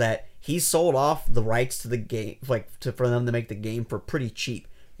games was that he sold off the rights to the game, like for them to make the game for pretty cheap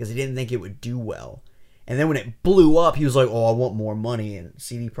because he didn't think it would do well. And then when it blew up, he was like, "Oh, I want more money." And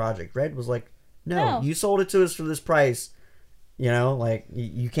CD Projekt Red was like, "No, you sold it to us for this price. You know, like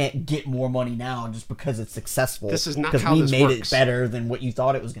you can't get more money now just because it's successful. This is not because how we this made works. it better than what you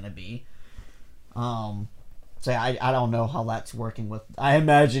thought it was going to be." So I don't know how that's working with. I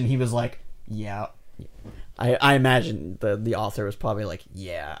imagine he was like, "Yeah." I imagine the author was probably like,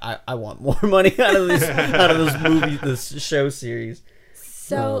 "Yeah, I want more money out of this movie, this show series."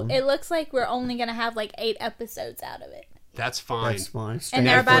 so it looks like we're only gonna have like 8 episodes out of it, That's fine. That's fine. and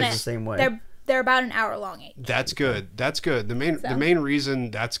they're about the same way. They're about an hour long each. That's good. That's good. The main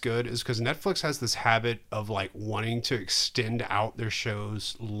reason that's good is because Netflix has this habit of like wanting to extend out their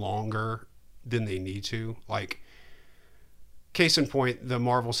shows longer than they need to. Like, case in point, the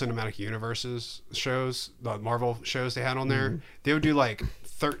Marvel Cinematic Universes shows, the Marvel shows they had on there, they would do like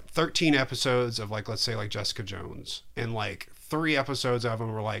 13 episodes of like, let's say like Jessica Jones, and like 3 episodes of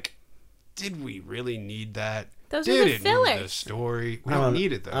them were like, did we really need that? Those are Did the it move the fillers. story? We don't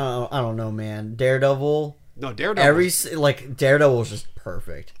need it though. I don't know, man. Daredevil. No, Daredevil. Daredevil was just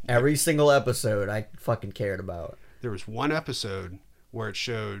perfect. Every single episode I fucking cared about. There was one episode where it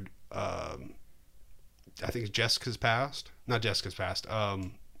showed, I think it's Jessica's past, not Jessica's past,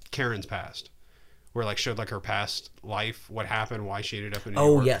 Karen's past, where like showed like her past life, what happened, why she ended up in New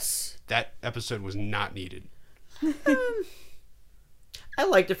York. Yes. That episode was not needed. I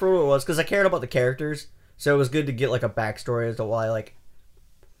liked it for what it was because I cared about the characters, so it was good to get like a backstory as to why, like,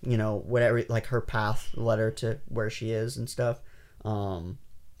 you know, whatever, like her path led her to where she is and stuff.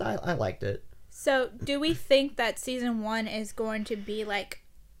 I liked it. So, do we think that season 1 is going to be like,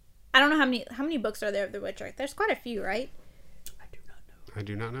 I don't know how many books are there of The Witcher? There's quite a few, right? I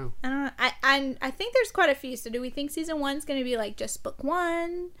do not know. I don't know. I think there's quite a few. So, do we think season 1 is going to be like just book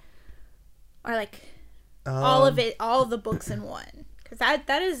 1, or like all of it, all of the books in one? Because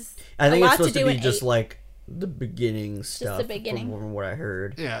that is I think a it's lot supposed to to do be in just 8. like the beginning stuff. the beginning. From what I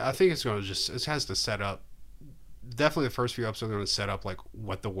heard. Yeah, I think it's going to it has to set up, definitely the first few episodes are going to set up like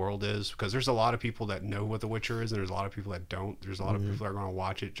what the world is, because there's a lot of people that know what The Witcher is and there's a lot of people that don't. There's a lot of people that are going to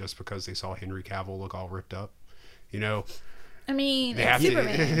watch it just because they saw Henry Cavill look all ripped up. You know, I mean, they it's have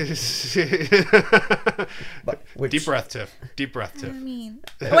Superman. to. But which, Deep breath, Tiff. Deep breath, I Tiff. mean,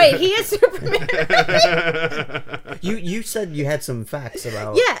 wait, he is Superman. you said you had some facts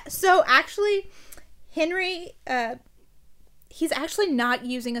about. Yeah, so actually, Henry, he's actually not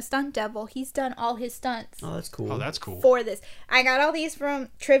using a stunt double. He's done all his stunts Oh, that's cool. Oh, that's cool. for this. I got all these from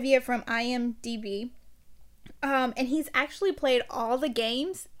trivia from IMDb. And he's actually played all the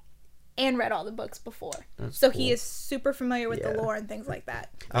games and read all the books before. That's so cool. he is super familiar with Yeah. the lore and things like that.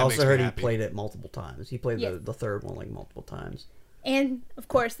 I That also makes me heard he happy. played it multiple times. He played Yeah. the third one like multiple times. And of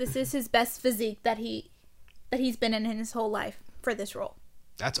course, this is his best physique that he's been in his whole life for this role.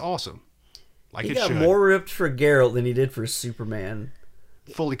 That's awesome. Like He it got should. more ripped for Geralt than he did for Superman.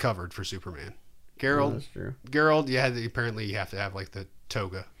 Fully covered for Superman. Oh, Geralt, that's true. Geralt, apparently you have to have like the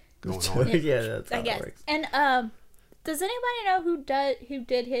toga going on. Yeah, that's how I it guess. works. And does anybody know who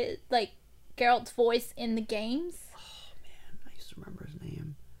did his like Geralt's voice in the games? I used to remember his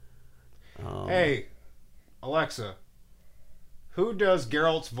name. Hey, Alexa, who does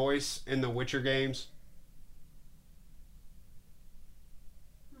Geralt's voice in the Witcher games?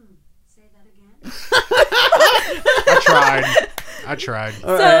 Say that again. I tried.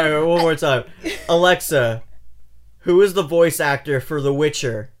 All right, one more time. Alexa, who is the voice actor for The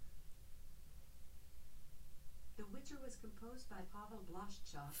Witcher? The Witcher was composed by Pavel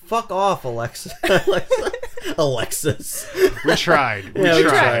Blaszczak. Fuck off, Alexa. Alexis. We tried. We Yeah, we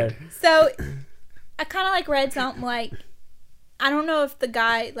tried. tried. So I kind of like read something like, I don't know if the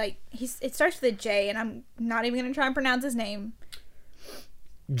guy like it starts with a J, and I'm not even gonna try and pronounce his name.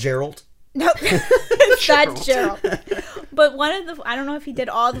 Geralt. Nope, it's not Gerald. But one of the I don't know if he did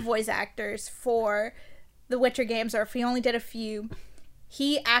all the voice actors for the Witcher games, or if he only did a few,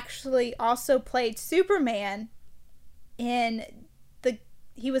 he actually also played Superman in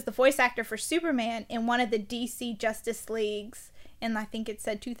he was the voice actor for Superman in one of the DC Justice Leagues, and I think it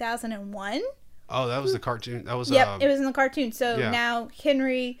said 2001. Oh, that was the cartoon. That was Yep, it was in the cartoon. So yeah. now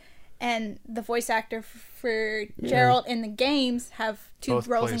Henry and the voice actor for Geralt in the games have two both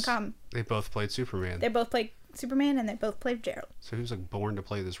roles in plays- common. They both played Superman. They both played Superman and they both played Geralt. So he was like born to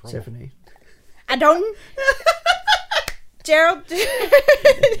play this role. Tiffany. I don't. Gerald.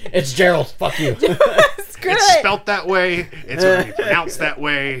 It's Gerald. Fuck you. Screw It's it. spelt that way. It's already pronounced that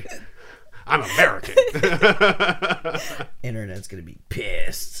way. I'm American. Internet's gonna be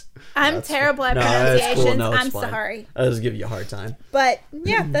pissed. I'm terrible at No, that's cool. pronunciations. No, it's I'm fine. sorry. I'll just give you a hard time. But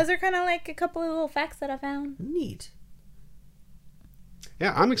yeah, those are kind of like a couple of little facts that I found. Neat.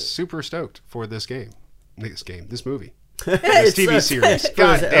 Yeah, I'm super stoked for this game. This movie. This This TV series.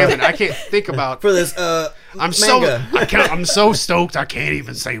 God damn it. I can't think about for this I'm manga. I'm so stoked I can't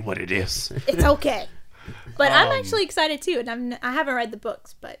even say what it is. It's okay. But I'm actually excited too, and I haven't read the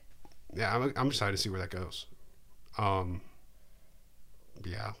books, but Yeah, I'm excited to see where that goes.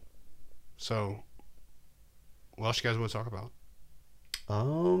 Yeah. So, what else you guys want to talk about?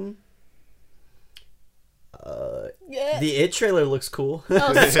 yeah. The It trailer looks cool.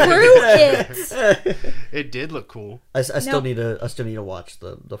 Oh, screw it! It did look cool. I still Nope. need to watch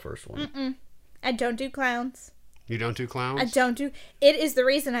the first one. I don't do clowns. You don't do clowns? I don't do. It is the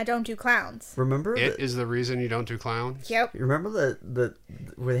reason I don't do clowns. Remember It is the reason you don't do clowns? Yep. remember the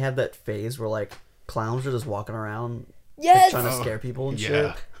where they had that phase where like clowns are just walking around Yes. trying to scare people and Yeah.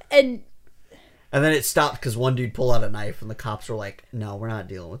 shit. And And then it stopped because one dude pulled out a knife and the cops were like, "No, we're not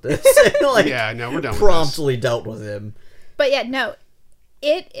dealing with this." Like, Yeah, no, we're done with this. promptly dealt with him. but yeah, no.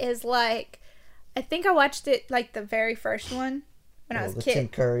 It is like, I think I watched it like the very first one when I was a the kid. Tim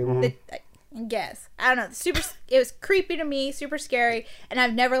Curry one. I guess. I don't know. It was creepy to me, super scary, and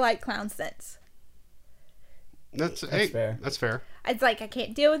I've never liked clowns since. That's fair. That's fair. It's like I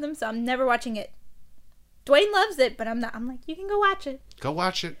can't deal with them, so I'm never watching it. Dwayne loves it, but I'm not. I'm like, you can go watch it. Go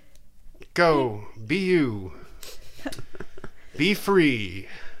watch it. Go. Be you. Be free.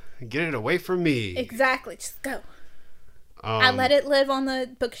 Get it away from me. Exactly. Just go. I let it live on the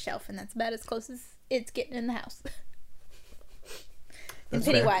bookshelf, and that's about as close as it's getting in the house. And That's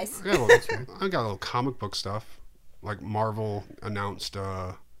fair. Pennywise. I got a little comic book stuff. Like Marvel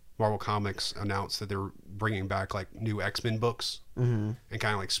Comics announced that they're bringing back like new X-Men books and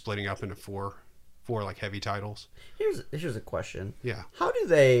kind of like splitting up into four like heavy titles. Here's a question. Yeah. How do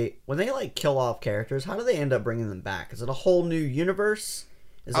they, when they like kill off characters, how do they end up bringing them back? Is it a whole new universe?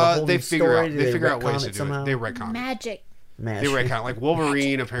 Is it a whole They new figure story? out Do they figure out retcon ways to do somehow? it. They retcon. Magic. Mash. They retcon. Like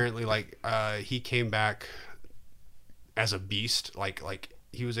Wolverine apparently like he came back as a beast. Like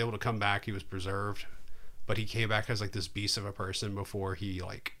he was able to come back. He was preserved, but he came back as like this beast of a person before he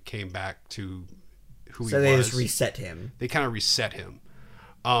like came back to who So he they was. just reset him. They kind of reset him.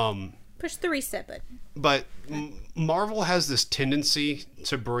 Push the reset button. But Marvel has this tendency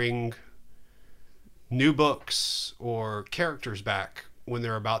to bring new books or characters back when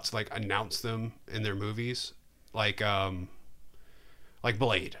they're about to like announce them in their movies, like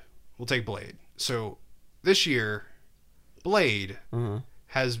Blade. We'll take Blade. So this year, Blade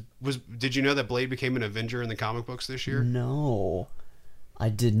did you know that Blade became an Avenger in the comic books this year? No, I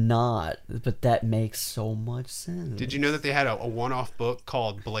did not. But that makes so much sense. Did you know that they had a one-off book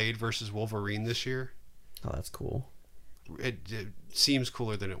called Blade versus Wolverine this year? Oh, that's cool. It seems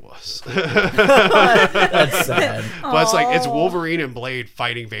cooler than it was. That's sad. But it's like it's Wolverine and Blade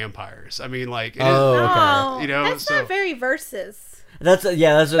fighting vampires. I mean, like, it is, Oh, okay. Oh, You know, that's so- not very versus. That's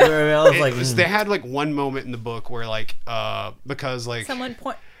That's what I was like. they had like one moment in the book where like because like Someone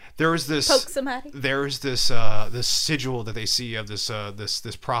there was this poke somebody. there's this this sigil that they see of this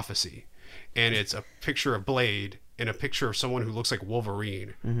this prophecy, and it's a picture of Blade and a picture of someone who looks like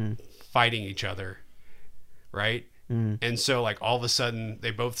Wolverine fighting each other, right? And so like all of a sudden they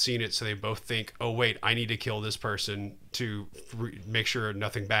both seen it, so they both think, oh wait, I need to kill this person to make sure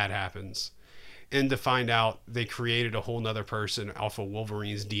nothing bad happens. And to find out they created a whole nother person off of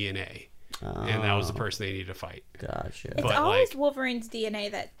Wolverine's DNA, and that was the person they needed to fight. Gotcha. It's But, always like- Wolverine's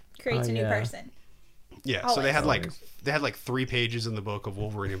DNA that creates Oh, a new yeah. person. Yeah, so they had Always. like 3 pages in the book of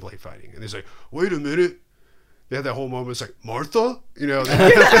Wolverine and Blade fighting, and they say, "Wait a minute." They had that whole moment. It's like Martha, you know,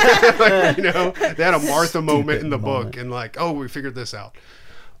 like, you know, they had a Martha moment in the book, and like, oh, we figured this out.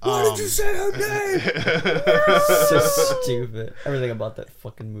 Why did you say her name? So stupid. Everything about that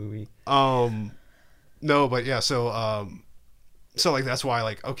fucking movie. No, but yeah, so like that's why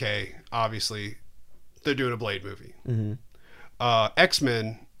like okay, obviously they're doing a Blade movie.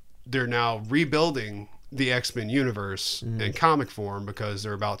 X-Men, they're now rebuilding the X-Men universe in comic form because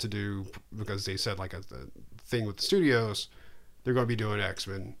they're about to because they said like the thing with the studios, they're going to be doing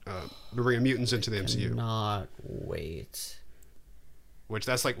X-Men. They're bringing mutants into the MCU. Not wait. Which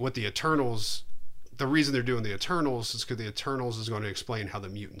that's like what the Eternals. The reason they're doing the Eternals is because the Eternals is going to explain how the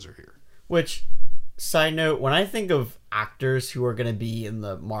mutants are here. Which, side note, when I think of actors who are going to be in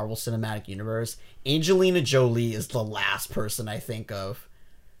the Marvel Cinematic Universe, Angelina Jolie is the last person I think of.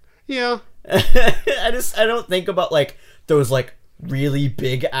 Yeah. I don't think about like those like really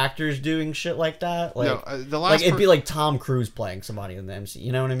big actors doing shit like that. Like, No, the last it'd be like Tom Cruise playing somebody in the MCU.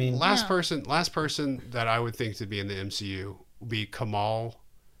 You know what I mean? last person that I would think to be in the MCU would be Kamal.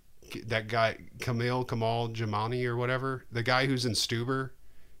 That guy, Kamal Jamani or whatever. The guy who's in Stuber.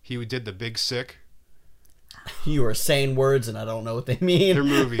 He did The Big Sick. You are saying words and I don't know what they mean. They're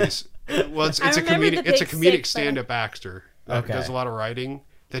movies. Well, it's a remember comedic. The It's a Big comedic Sick, stand-up actor that Okay. does a lot of writing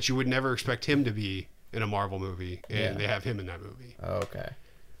that you would never expect him to be in a Marvel movie, and they have him in that movie. Okay.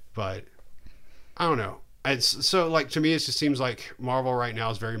 But I don't know. It's so like to me, it just seems like Marvel right now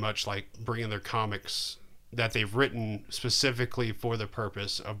is very much like bringing their comics that they've written specifically for the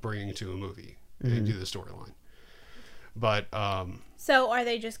purpose of bringing to a movie and do the storyline. But So are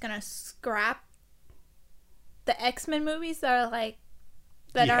they just gonna scrap the X-Men movies that are like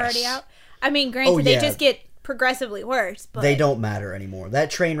that are already Yes. out? I mean, granted, Oh, they yeah. just get progressively worse. But They don't matter anymore.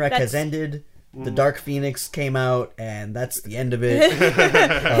 That train wreck has That's- ended. The Dark Phoenix came out, and that's the end of it.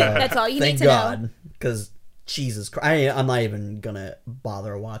 That's all you need Thank to know. God, because Jesus Christ, I'm not even gonna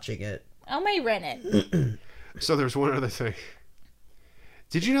bother watching it. I may rent it. so there's one other thing.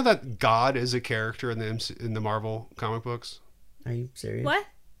 Did you know that God is a character in the Marvel comic books? Are you serious? What?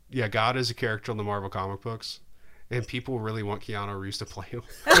 Yeah, God is a character in the Marvel comic books, and people really want Keanu Reeves to play him.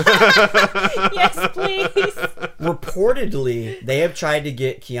 Yes, please. Reportedly, they have tried to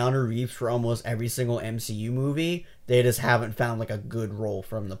get Keanu Reeves for almost every single MCU movie. They just haven't found like a good role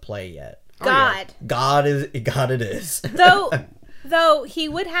for him to play yet. God. God it is. Though he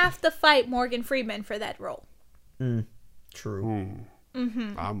would have to fight Morgan Freeman for that role. True.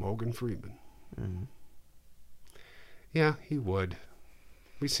 I'm Morgan Freeman. Yeah, he would.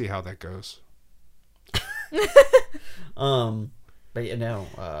 We see how that goes. But you know,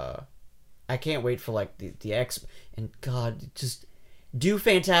 I can't wait for like the X and God, just do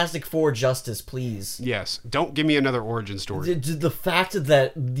Fantastic Four justice, please. Yes, don't give me another origin story. The fact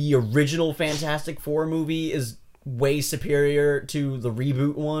that the original Fantastic Four movie is way superior to the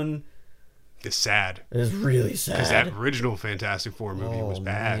reboot one It's sad is really sad. because that original Fantastic Four movie was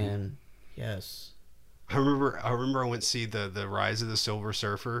bad. Man. Yes. I remember I went to see the Rise of the Silver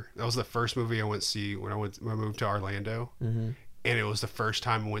Surfer. That was the first movie I went to see when I moved to Orlando. And it was the first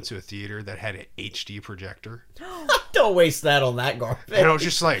time I went to a theater that had an HD projector. Don't waste that on that garbage. And I was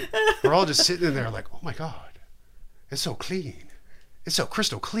just like, we're all just sitting in there like, oh my God, it's so clean. It's so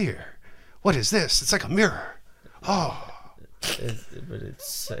crystal clear. What is this? It's like a mirror. Oh,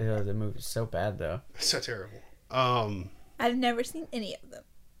 The movie's so bad though. it's so terrible. I've never seen any of them.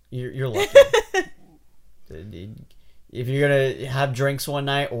 You're lucky. If you're gonna have drinks one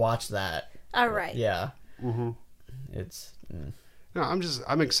night, watch that. All right. Yeah. It's No,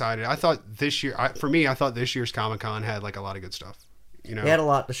 I'm excited. I thought this year, for me, I thought this year's Comic-Con had like a lot of good stuff. You know, they had a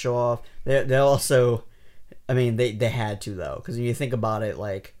lot to show off. They also, I mean, they had to though, because when you think about it,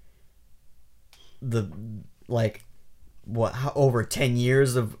 like over 10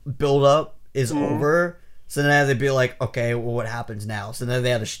 years of build up is over. So now they'd be like, okay, well, what happens now? So then they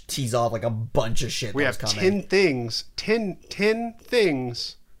had to tease off like a bunch of shit. we that have was coming. 10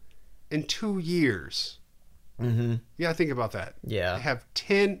 things in 2 years. Mm-hmm. Yeah, think about that. Yeah. They have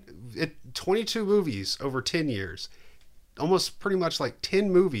 22 movies over 10 years. Almost pretty much like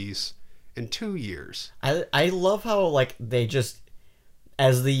 10 movies in 2 years. I love how like they just,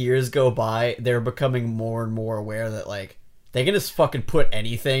 as the years go by, they're becoming more and more aware that like they can just fucking put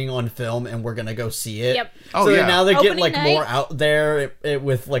anything on film and we're gonna go see it. Yep. Oh, So yeah. now they're getting Opening like more night. out there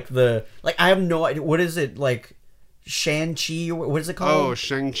with like I have no idea, what is it, like Shang-Chi, or what is it Oh, called?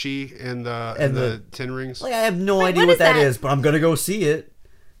 Shang-Chi and the the- Ten Rings. Like I have no Wait, idea what what is that that? is, but I'm gonna go see it.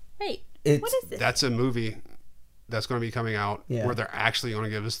 Wait. It's What is this? That's a movie that's going to be coming out Yeah. where they're actually going to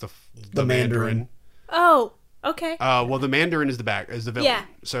give us the The Mandarin. Mandarin. Oh, okay. Well, the Mandarin is the villain. Yeah.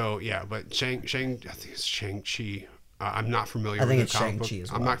 So yeah, but I think it's Shang-Chi. I'm not familiar. I think with it's the comic Shang-Chi book. as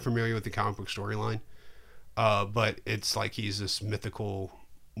I'm well. not familiar with the comic book storyline. But it's like he's this mythical.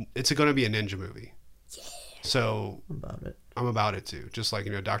 It's going to be a ninja movie. Yeah. So about it. I'm about it too. Just like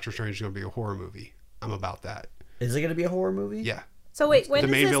Doctor Strange is going to be a horror movie. I'm about that. Is it gonna be a horror movie? Yeah. So wait, when The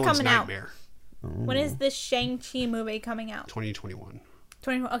is main this villain's coming out? Nightmare. When is this Shang-Chi movie coming out? 2021.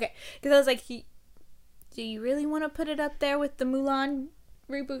 21. Okay. Because I was like, Do you really want to put it up there with the Mulan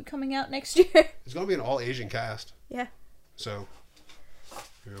reboot coming out next year? It's gonna be an all Asian cast, Yeah. so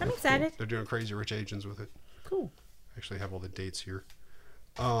I'm excited. They're doing Crazy Rich Asians with it. Cool. Actually, I have all the dates here.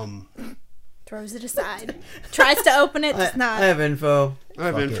 Throws it aside. Tries to open it, does I not. have info. I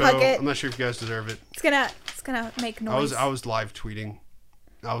have Fuck it. info. Fuck it. I'm not sure if you guys deserve it. It's gonna make noise. I was live tweeting.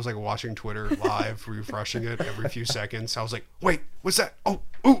 I was like watching Twitter live, refreshing it every few seconds. I was like, "Wait, what's that? Oh,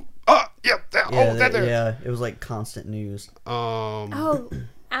 ooh, yep, that, Yeah, that there." yeah, it was like constant news. Oh,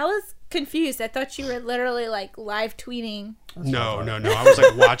 I was confused. I thought you were literally like live tweeting. No. I was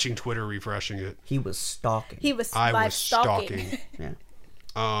like watching Twitter, refreshing it. He was stalking. He was I live was stalking. Yeah.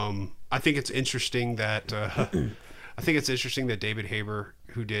 I think it's interesting that David Haber,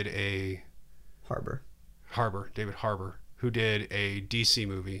 who did a David Harbour, who did a DC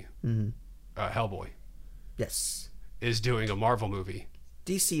movie, Hellboy, Yes. is doing a Marvel movie.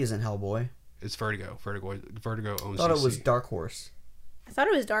 DC isn't Hellboy. It's Vertigo. Vertigo owns I thought DC. it was Dark Horse. I thought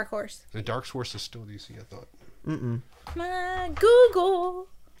it was Dark Horse. And Dark Horse is still DC, I thought. Mm-mm. Google.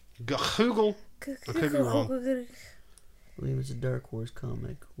 Google. I could be wrong. I believe it's a Dark Horse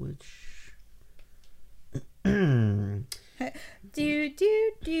comic, which... Do.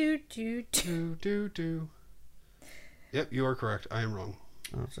 Do. Yep, you are correct. I am wrong.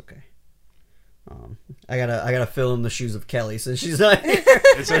 Oh, it's okay. I gotta fill in the shoes of Kelly since she's not here.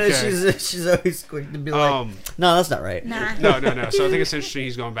 It's okay. she's always quick to be like, no, that's not right. Nah. No. So I think it's interesting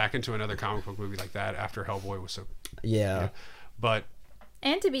he's going back into another comic book movie like that after Hellboy was so... Yeah. But...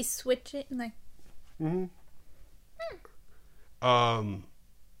 And to be switching, like... Yeah,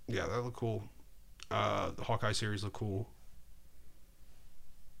 that looked cool. The Hawkeye series looked cool.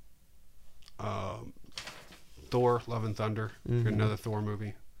 Thor, Love and Thunder. Another Thor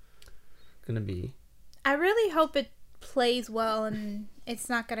movie. Gonna be... I really hope it plays well and it's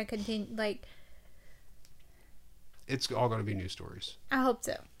not gonna continue, like... It's all going to be new stories. I hope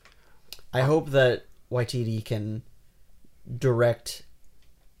so. I hope that Waititi can direct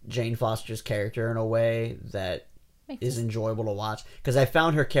Jane Foster's character in a way that is enjoyable to watch, because I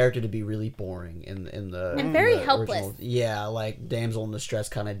found her character to be really boring in the and very the helpless. original. Yeah, like damsel in distress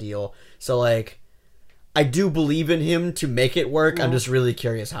kind of deal. So like, I do believe in him to make it work. I'm just really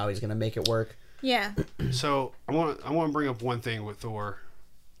curious how he's gonna make it work. Yeah. So I want to bring up one thing with Thor,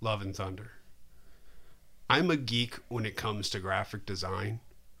 Love and Thunder. I'm a geek when it comes to graphic design,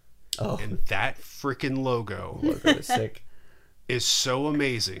 and that freaking logo Is sick. is so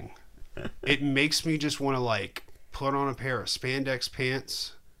amazing. It makes me just want to like put on a pair of spandex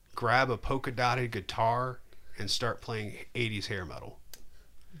pants, grab a polka dotted guitar, and start playing 80s hair metal.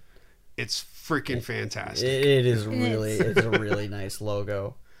 It's freaking fantastic. It is really, it's a really nice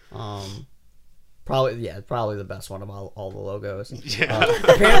logo. Probably the best one of all the logos. Yeah.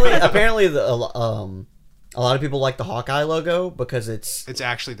 Apparently a lot of people like the Hawkeye logo because it's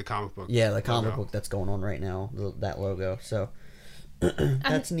actually the comic book. the comic logo. book that's going on right now. That logo. So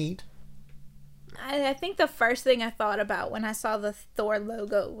that's neat. I think the first thing I thought about when I saw the Thor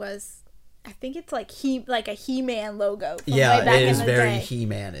logo was, I think it's like a He-Man logo. From way back it in is the very day.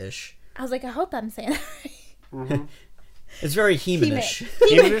 He-Man-ish. I was like, I hope I'm saying that right. It's very He-Man-ish.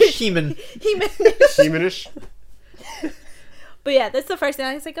 He-Man-ish? He-Man. He-Man. He-Man-ish? But yeah, that's the first thing.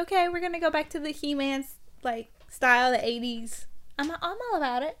 I was like, okay, we're gonna go back to the He-Man like style, the 80s. I'm all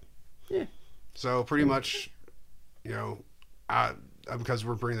about it. Yeah. So pretty much, because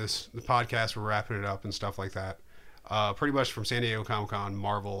we're bringing the podcast, we're wrapping it up and stuff like that. Pretty much from San Diego Comic-Con,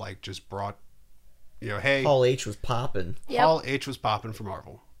 Marvel like just brought, hey, Paul H was popping. Yep. Paul H was popping for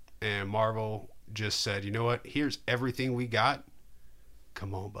Marvel, and Marvel just said, you know what? Here's everything we got.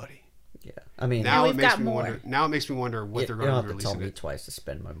 Come on, buddy. Yeah. I mean, Now we've it makes got me more. wonder. Now it makes me wonder what you they're don't going have to to release tell in me it. twice to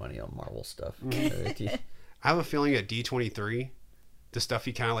spend my money on Marvel stuff. I have a feeling at D23, the stuff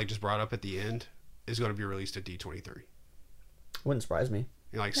he kind of like just brought up at the end is going to be released at D23. Wouldn't surprise me.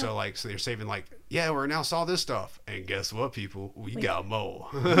 So they're saving we're announced all this stuff, and guess what, people? We got more.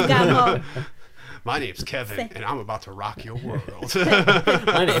 Got more. My name's Kevin, and I'm about to rock your world.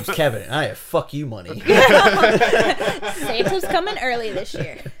 My name's Kevin, and I have fuck you money. Santa's coming early this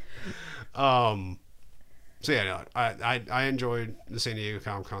year. So yeah, no, I enjoyed the San Diego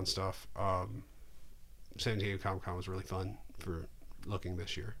Comic-Con stuff. San Diego Comic-Con was really fun for looking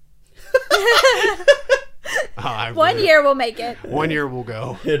this year. One year we'll make it. 1 year we'll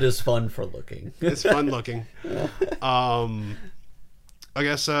go. It is fun for looking. It's fun looking. I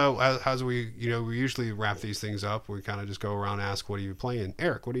guess as we usually wrap these things up, we kind of just go around and ask, what are you playing?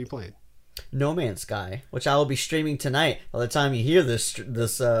 Eric, what are you playing? No Man's Sky, which I will be streaming tonight. By the time you hear this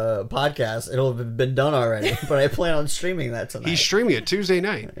podcast, it'll have been done already. But I plan on streaming that tonight. He's streaming it Tuesday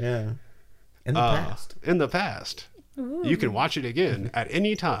night. Yeah. In the past. In the past. You can watch it again at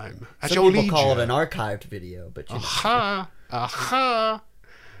any time. At Some your people call it leisure. an archived video, but you know. Aha! Aha!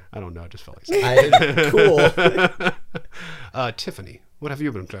 I don't know. I just felt like saying Cool. Tiffany, what have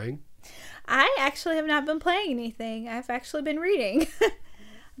you been playing? I actually have not been playing anything. I've actually been reading.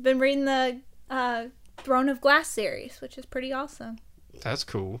 I've been reading the Throne of Glass series, which is pretty awesome. That's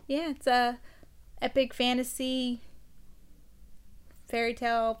cool. Yeah, it's a epic fantasy fairy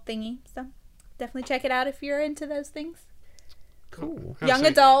tale thingy. So definitely check it out if you're into those things. Cool. Young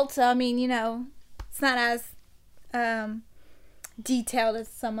adults, I mean, you know, it's not as detailed as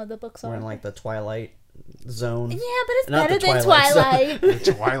some of the books We're are. in like the Twilight zone. Yeah, but it's Not better the than Twilight Twilight.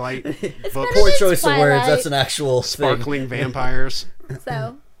 Twilight books, Poor than choice of words. Twilight. That's an actual thing. sparkling vampires.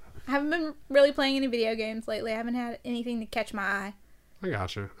 So I haven't been really playing any video games lately. I haven't had anything to catch my eye. I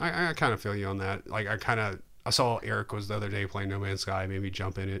gotcha. I kind of feel you on that. Like I saw Eric was the other day playing No Man's Sky, made me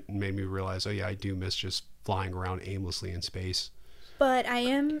jump in it and made me realize, oh yeah, I do miss just flying around aimlessly in space. But I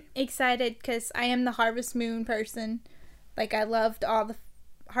am excited because I am the Harvest Moon person. Like, I loved all the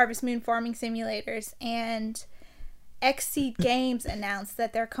Harvest Moon farming simulators. And Xseed Games announced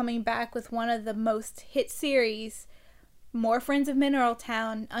that they're coming back with one of the most hit series, More Friends of Mineral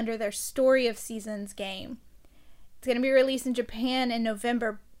Town, under their Story of Seasons game. It's going to be released in Japan in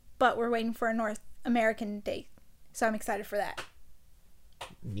November, but we're waiting for a North American date. So I'm excited for that.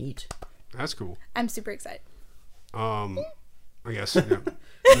 Neat. That's cool. I'm super excited. I guess yeah.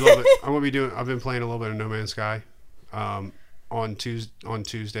 I love it. I've been playing a little bit of No Man's Sky. On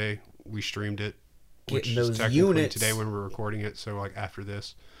Tuesday we streamed it, which Getting is those technically units. today when we're recording it. So like after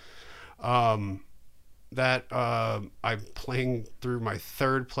this, I'm playing through my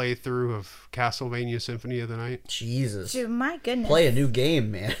third playthrough of Castlevania Symphony of the Night. Jesus. Dude, my goodness. Play a new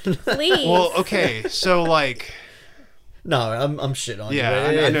game, man. Please. Well, okay, so like, No, I'm shitting on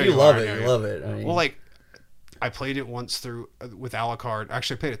Yeah, you. I know If you you love are, I it. know You you- love it. I mean, well, like, I played it once through with Alucard.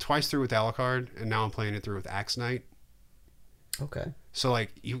 Actually, I played it twice through with Alucard, and now I'm playing it through with Axe Knight. okay. So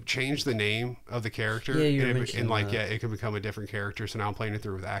like, you change the name of the character, Yeah, you were and, mentioning and like, that. yeah, it can become a different character. So now I'm playing it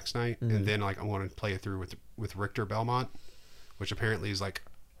through with Axe Knight, and then like I want to play it through with Richter Belmont, which apparently is like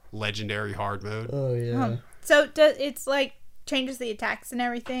legendary hard mode. Oh yeah. So it's like changes the attacks and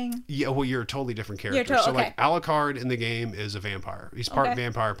everything. Yeah, well, you're a totally different character. You're So okay. like Alucard in the game is a vampire. He's part Okay.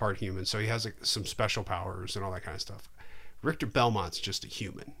 vampire, part human. So he has like some special powers and all that kind of stuff. Richter Belmont's just a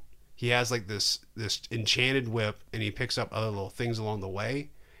human. He has like this enchanted whip, and he picks up other little things along the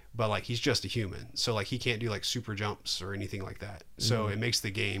way. But like, he's just a human, so like he can't do like super jumps or anything like that. So it makes the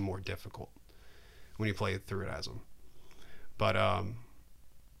game more difficult when you play through it as him. But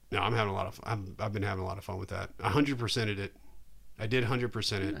no, I'm having a lot of I've been having a lot of fun with that. 100%ed it. I did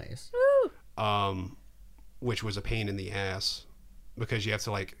 100% it. Nice. Which was a pain in the ass because you have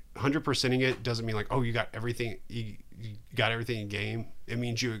to like 100%ing it doesn't mean like, oh, you got everything you got everything in game. It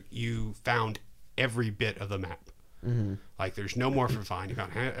means you found every bit of the map. Like there's no more for find. You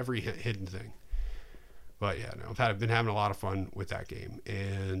found every hidden thing. But yeah, no, I've been having a lot of fun with that game,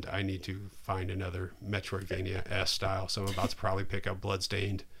 and I need to find another Metroidvania S style. So I'm about to probably pick up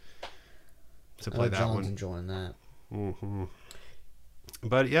Bloodstained to play that John's one. enjoying that.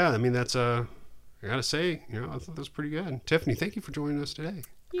 But yeah, I mean that's I gotta say, I thought that was pretty good. Tiffany, thank you for joining us today.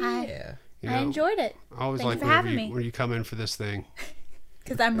 Yeah. You I know, enjoyed it I always Thank like you for whenever having me. when you come in for this thing.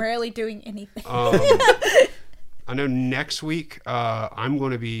 because I'm rarely doing anything. I know next week I'm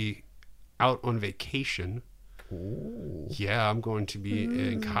going to be out on vacation. Ooh. Yeah, I'm going to be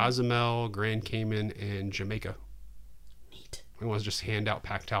in Cozumel, Grand Cayman, and Jamaica. Neat. I want to just hand out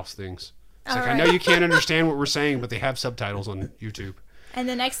packed house things. It's All like, right. I know you can't understand what we're saying, but they have subtitles on YouTube. And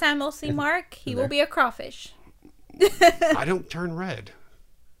the next time we'll see Mark, he will be a crawfish. I don't turn red.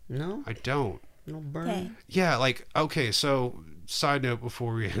 No? I don't. No burn. Dang. Yeah, like, okay, so side note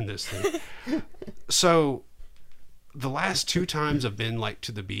before we end this thing. So the last 2 times I've been like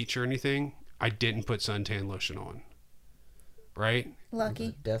to the beach or anything, I didn't put suntan lotion on. Right?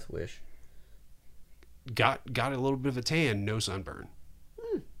 Lucky. Death wish. Got a little bit of a tan, no sunburn.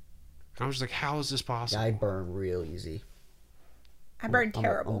 And I was like, how is this possible? Yeah, I burn real easy. I burned I'm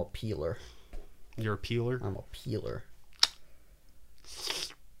terrible. a peeler. You're a peeler? I'm a peeler.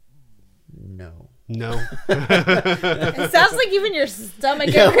 No. No. It sounds like even your stomach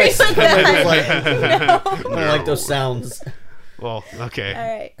Yeah, my agrees with stomach that. is like, No. I don't like those sounds. Well, okay.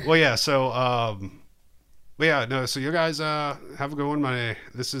 All right. Well, yeah, so but yeah, no, so you guys have a good one.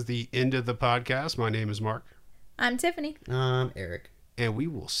 This is the end of the podcast. My name is Mark, I'm Tiffany. Eric. and we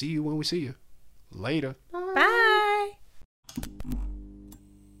will see you when we see you. Later. Bye.